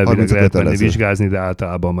 órából elvileg 30 lehet menni kötelező. vizsgázni, de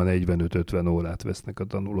általában már 45-50 órát vesznek a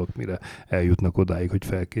tanulók, mire eljutnak odáig, hogy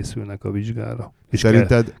felkészülnek a vizsgára. És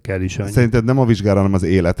Szerinted, kell is annyi. szerinted nem a vizsgára, hanem az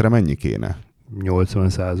életre mennyi kéne?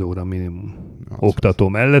 80-100 óra minimum oktató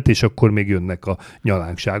mellett, és akkor még jönnek a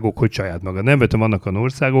nyalánkságok, hogy saját maga. Nem vetem, vannak a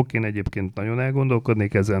országok, én egyébként nagyon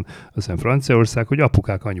elgondolkodnék ezen, aztán Franciaország, hogy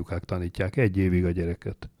apukák, anyukák tanítják 1 évig a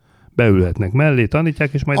gyereket. Beülhetnek mellé,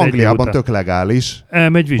 tanítják, és majd Angliában egy év után tök legális,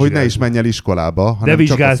 elmegy vizsgázni. hogy ne is menj el iskolába, hanem De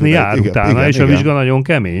vizsgázni csak a jár szüleid. utána, és a igen. vizsga nagyon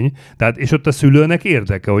kemény. Tehát, és ott a szülőnek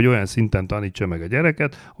érdeke, hogy olyan szinten tanítsa meg a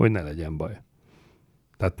gyereket, hogy ne legyen baj.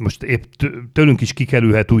 Tehát most épp tőlünk is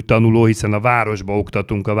kikerülhet úgy tanuló, hiszen a városba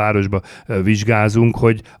oktatunk, a városba vizsgázunk,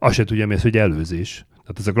 hogy azt se tudja mi ez, hogy előzés.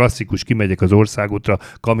 Tehát ez a klasszikus, kimegyek az országútra,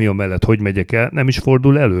 kamion mellett hogy megyek el, nem is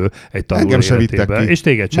fordul elő egy tanuló Engem se vittek életében. ki. És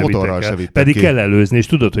téged se Motorral vittek se el. vittek Pedig ki. kell előzni, és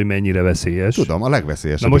tudod, hogy mennyire veszélyes. Tudom, a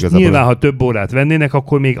legveszélyesebb. Na most igazából. nyilván, ha több órát vennének,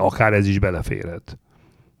 akkor még akár ez is beleférhet.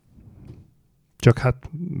 Csak hát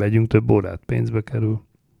vegyünk több órát, pénzbe kerül.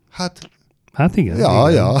 Hát igen.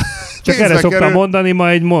 Ja. Csak erre szoktam mondani, ma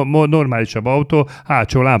egy normálisabb autó,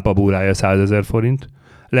 hátsó lámpabúrája 100 000 forint.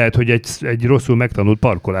 Lehet, hogy egy rosszul megtanult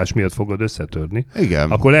parkolás miatt fogod összetörni.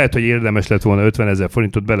 Igen. Akkor lehet, hogy érdemes lett volna 50 000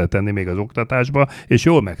 forintot beletenni még az oktatásba, és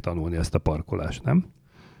jól megtanulni ezt a parkolást, nem?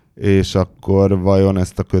 És akkor vajon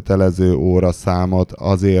ezt a kötelező óraszámot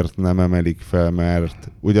azért nem emelik fel,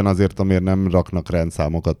 mert ugyanazért, amiért nem raknak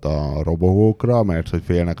rendszámokat a robohókra, mert hogy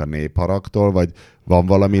félnek a népharagtól, vagy van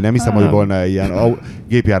valami, nem hiszem, hogy volna ilyen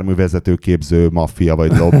gépjárművezetőképző maffia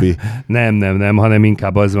vagy lobby. Nem, hanem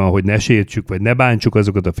inkább az van, hogy ne sértsük, vagy ne bántsuk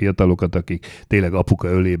azokat a fiatalokat, akik tényleg apuka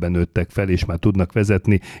ölében nőttek fel, és már tudnak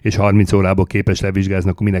vezetni, és 30 órából képes levizsgázni,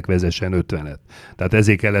 akkor minek vezessen 50-et. Tehát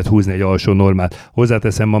ezért kellett húzni egy alsó normát.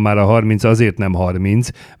 Hozzáteszem, ma már a 30 azért nem 30,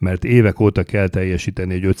 mert évek óta kell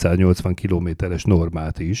teljesíteni egy 580 kilométeres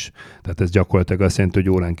normát is. Tehát ez gyakorlatilag azt jelenti, hogy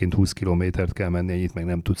óránként 20 kilométert kell menni, ennyit meg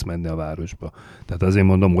nem tudsz menni a városba. Tehát azért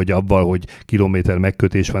mondom, hogy abban, hogy kilométer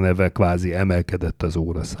megkötés van, ebben kvázi emelkedett az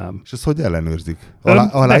óraszám. És ezt hogy ellenőrzik?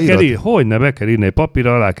 Be kell írni egy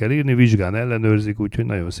papírra, alá kell írni, vizsgán ellenőrzik, úgyhogy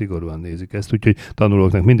nagyon szigorúan nézik ezt. Úgyhogy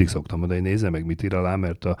tanulóknak mindig szoktam mondani, hogy nézze meg, mit ír alá,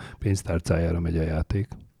 mert a pénztárcájára megy a játék.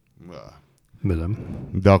 Bölöm.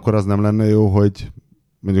 De akkor az nem lenne jó, hogy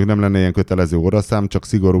mondjuk nem lenne ilyen kötelező óraszám, csak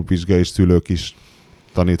szigorú vizsga és szülők is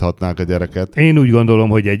taníthatnák a gyereket. Én úgy gondolom,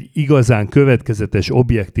 hogy egy igazán következetes,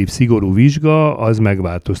 objektív, szigorú vizsga, az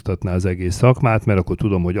megváltoztatná az egész szakmát, mert akkor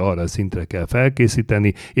tudom, hogy arra a szintre kell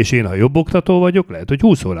felkészíteni, és én, ha jobb oktató vagyok, lehet, hogy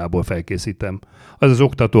 20 órából felkészítem. Az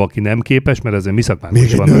oktató, aki nem képes, mert ezen mi szakmánkban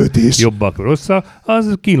is vannak jobbak, rosszak,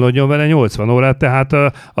 az kínlódjon vele 80 órát, tehát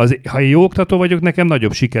ha én jó oktató vagyok, nekem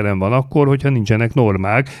nagyobb sikerem van akkor, hogyha nincsenek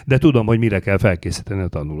normák, de tudom, hogy mire kell felkészíteni a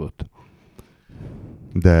tanulót.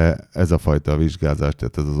 De ez a fajta vizsgázás,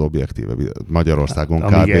 tehát ez az objektíve Magyarországon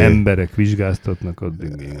amíg emberek vizsgáztatnak,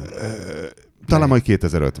 addig még. Talán majd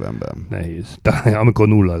 2050-ben. Nehéz. Talán amikor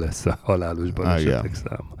 0 lesz a halálos balesetek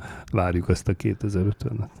száma. Várjuk azt a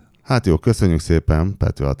 2050-et. Hát jó, köszönjük szépen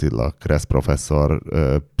Pető Attila, Kressz professzor,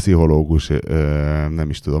 pszichológus, nem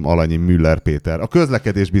is tudom, Alanyi Müller Péter, a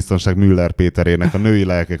közlekedésbiztonság Müller Péterének, a női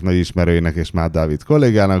lelkek nagy ismerőinek és Máth Dávid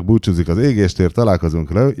kollégának búcsúzik az égéstér, találkozunk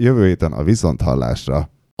jövő héten a viszonthallásra.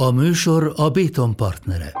 A műsor a Béton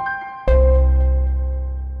partnere.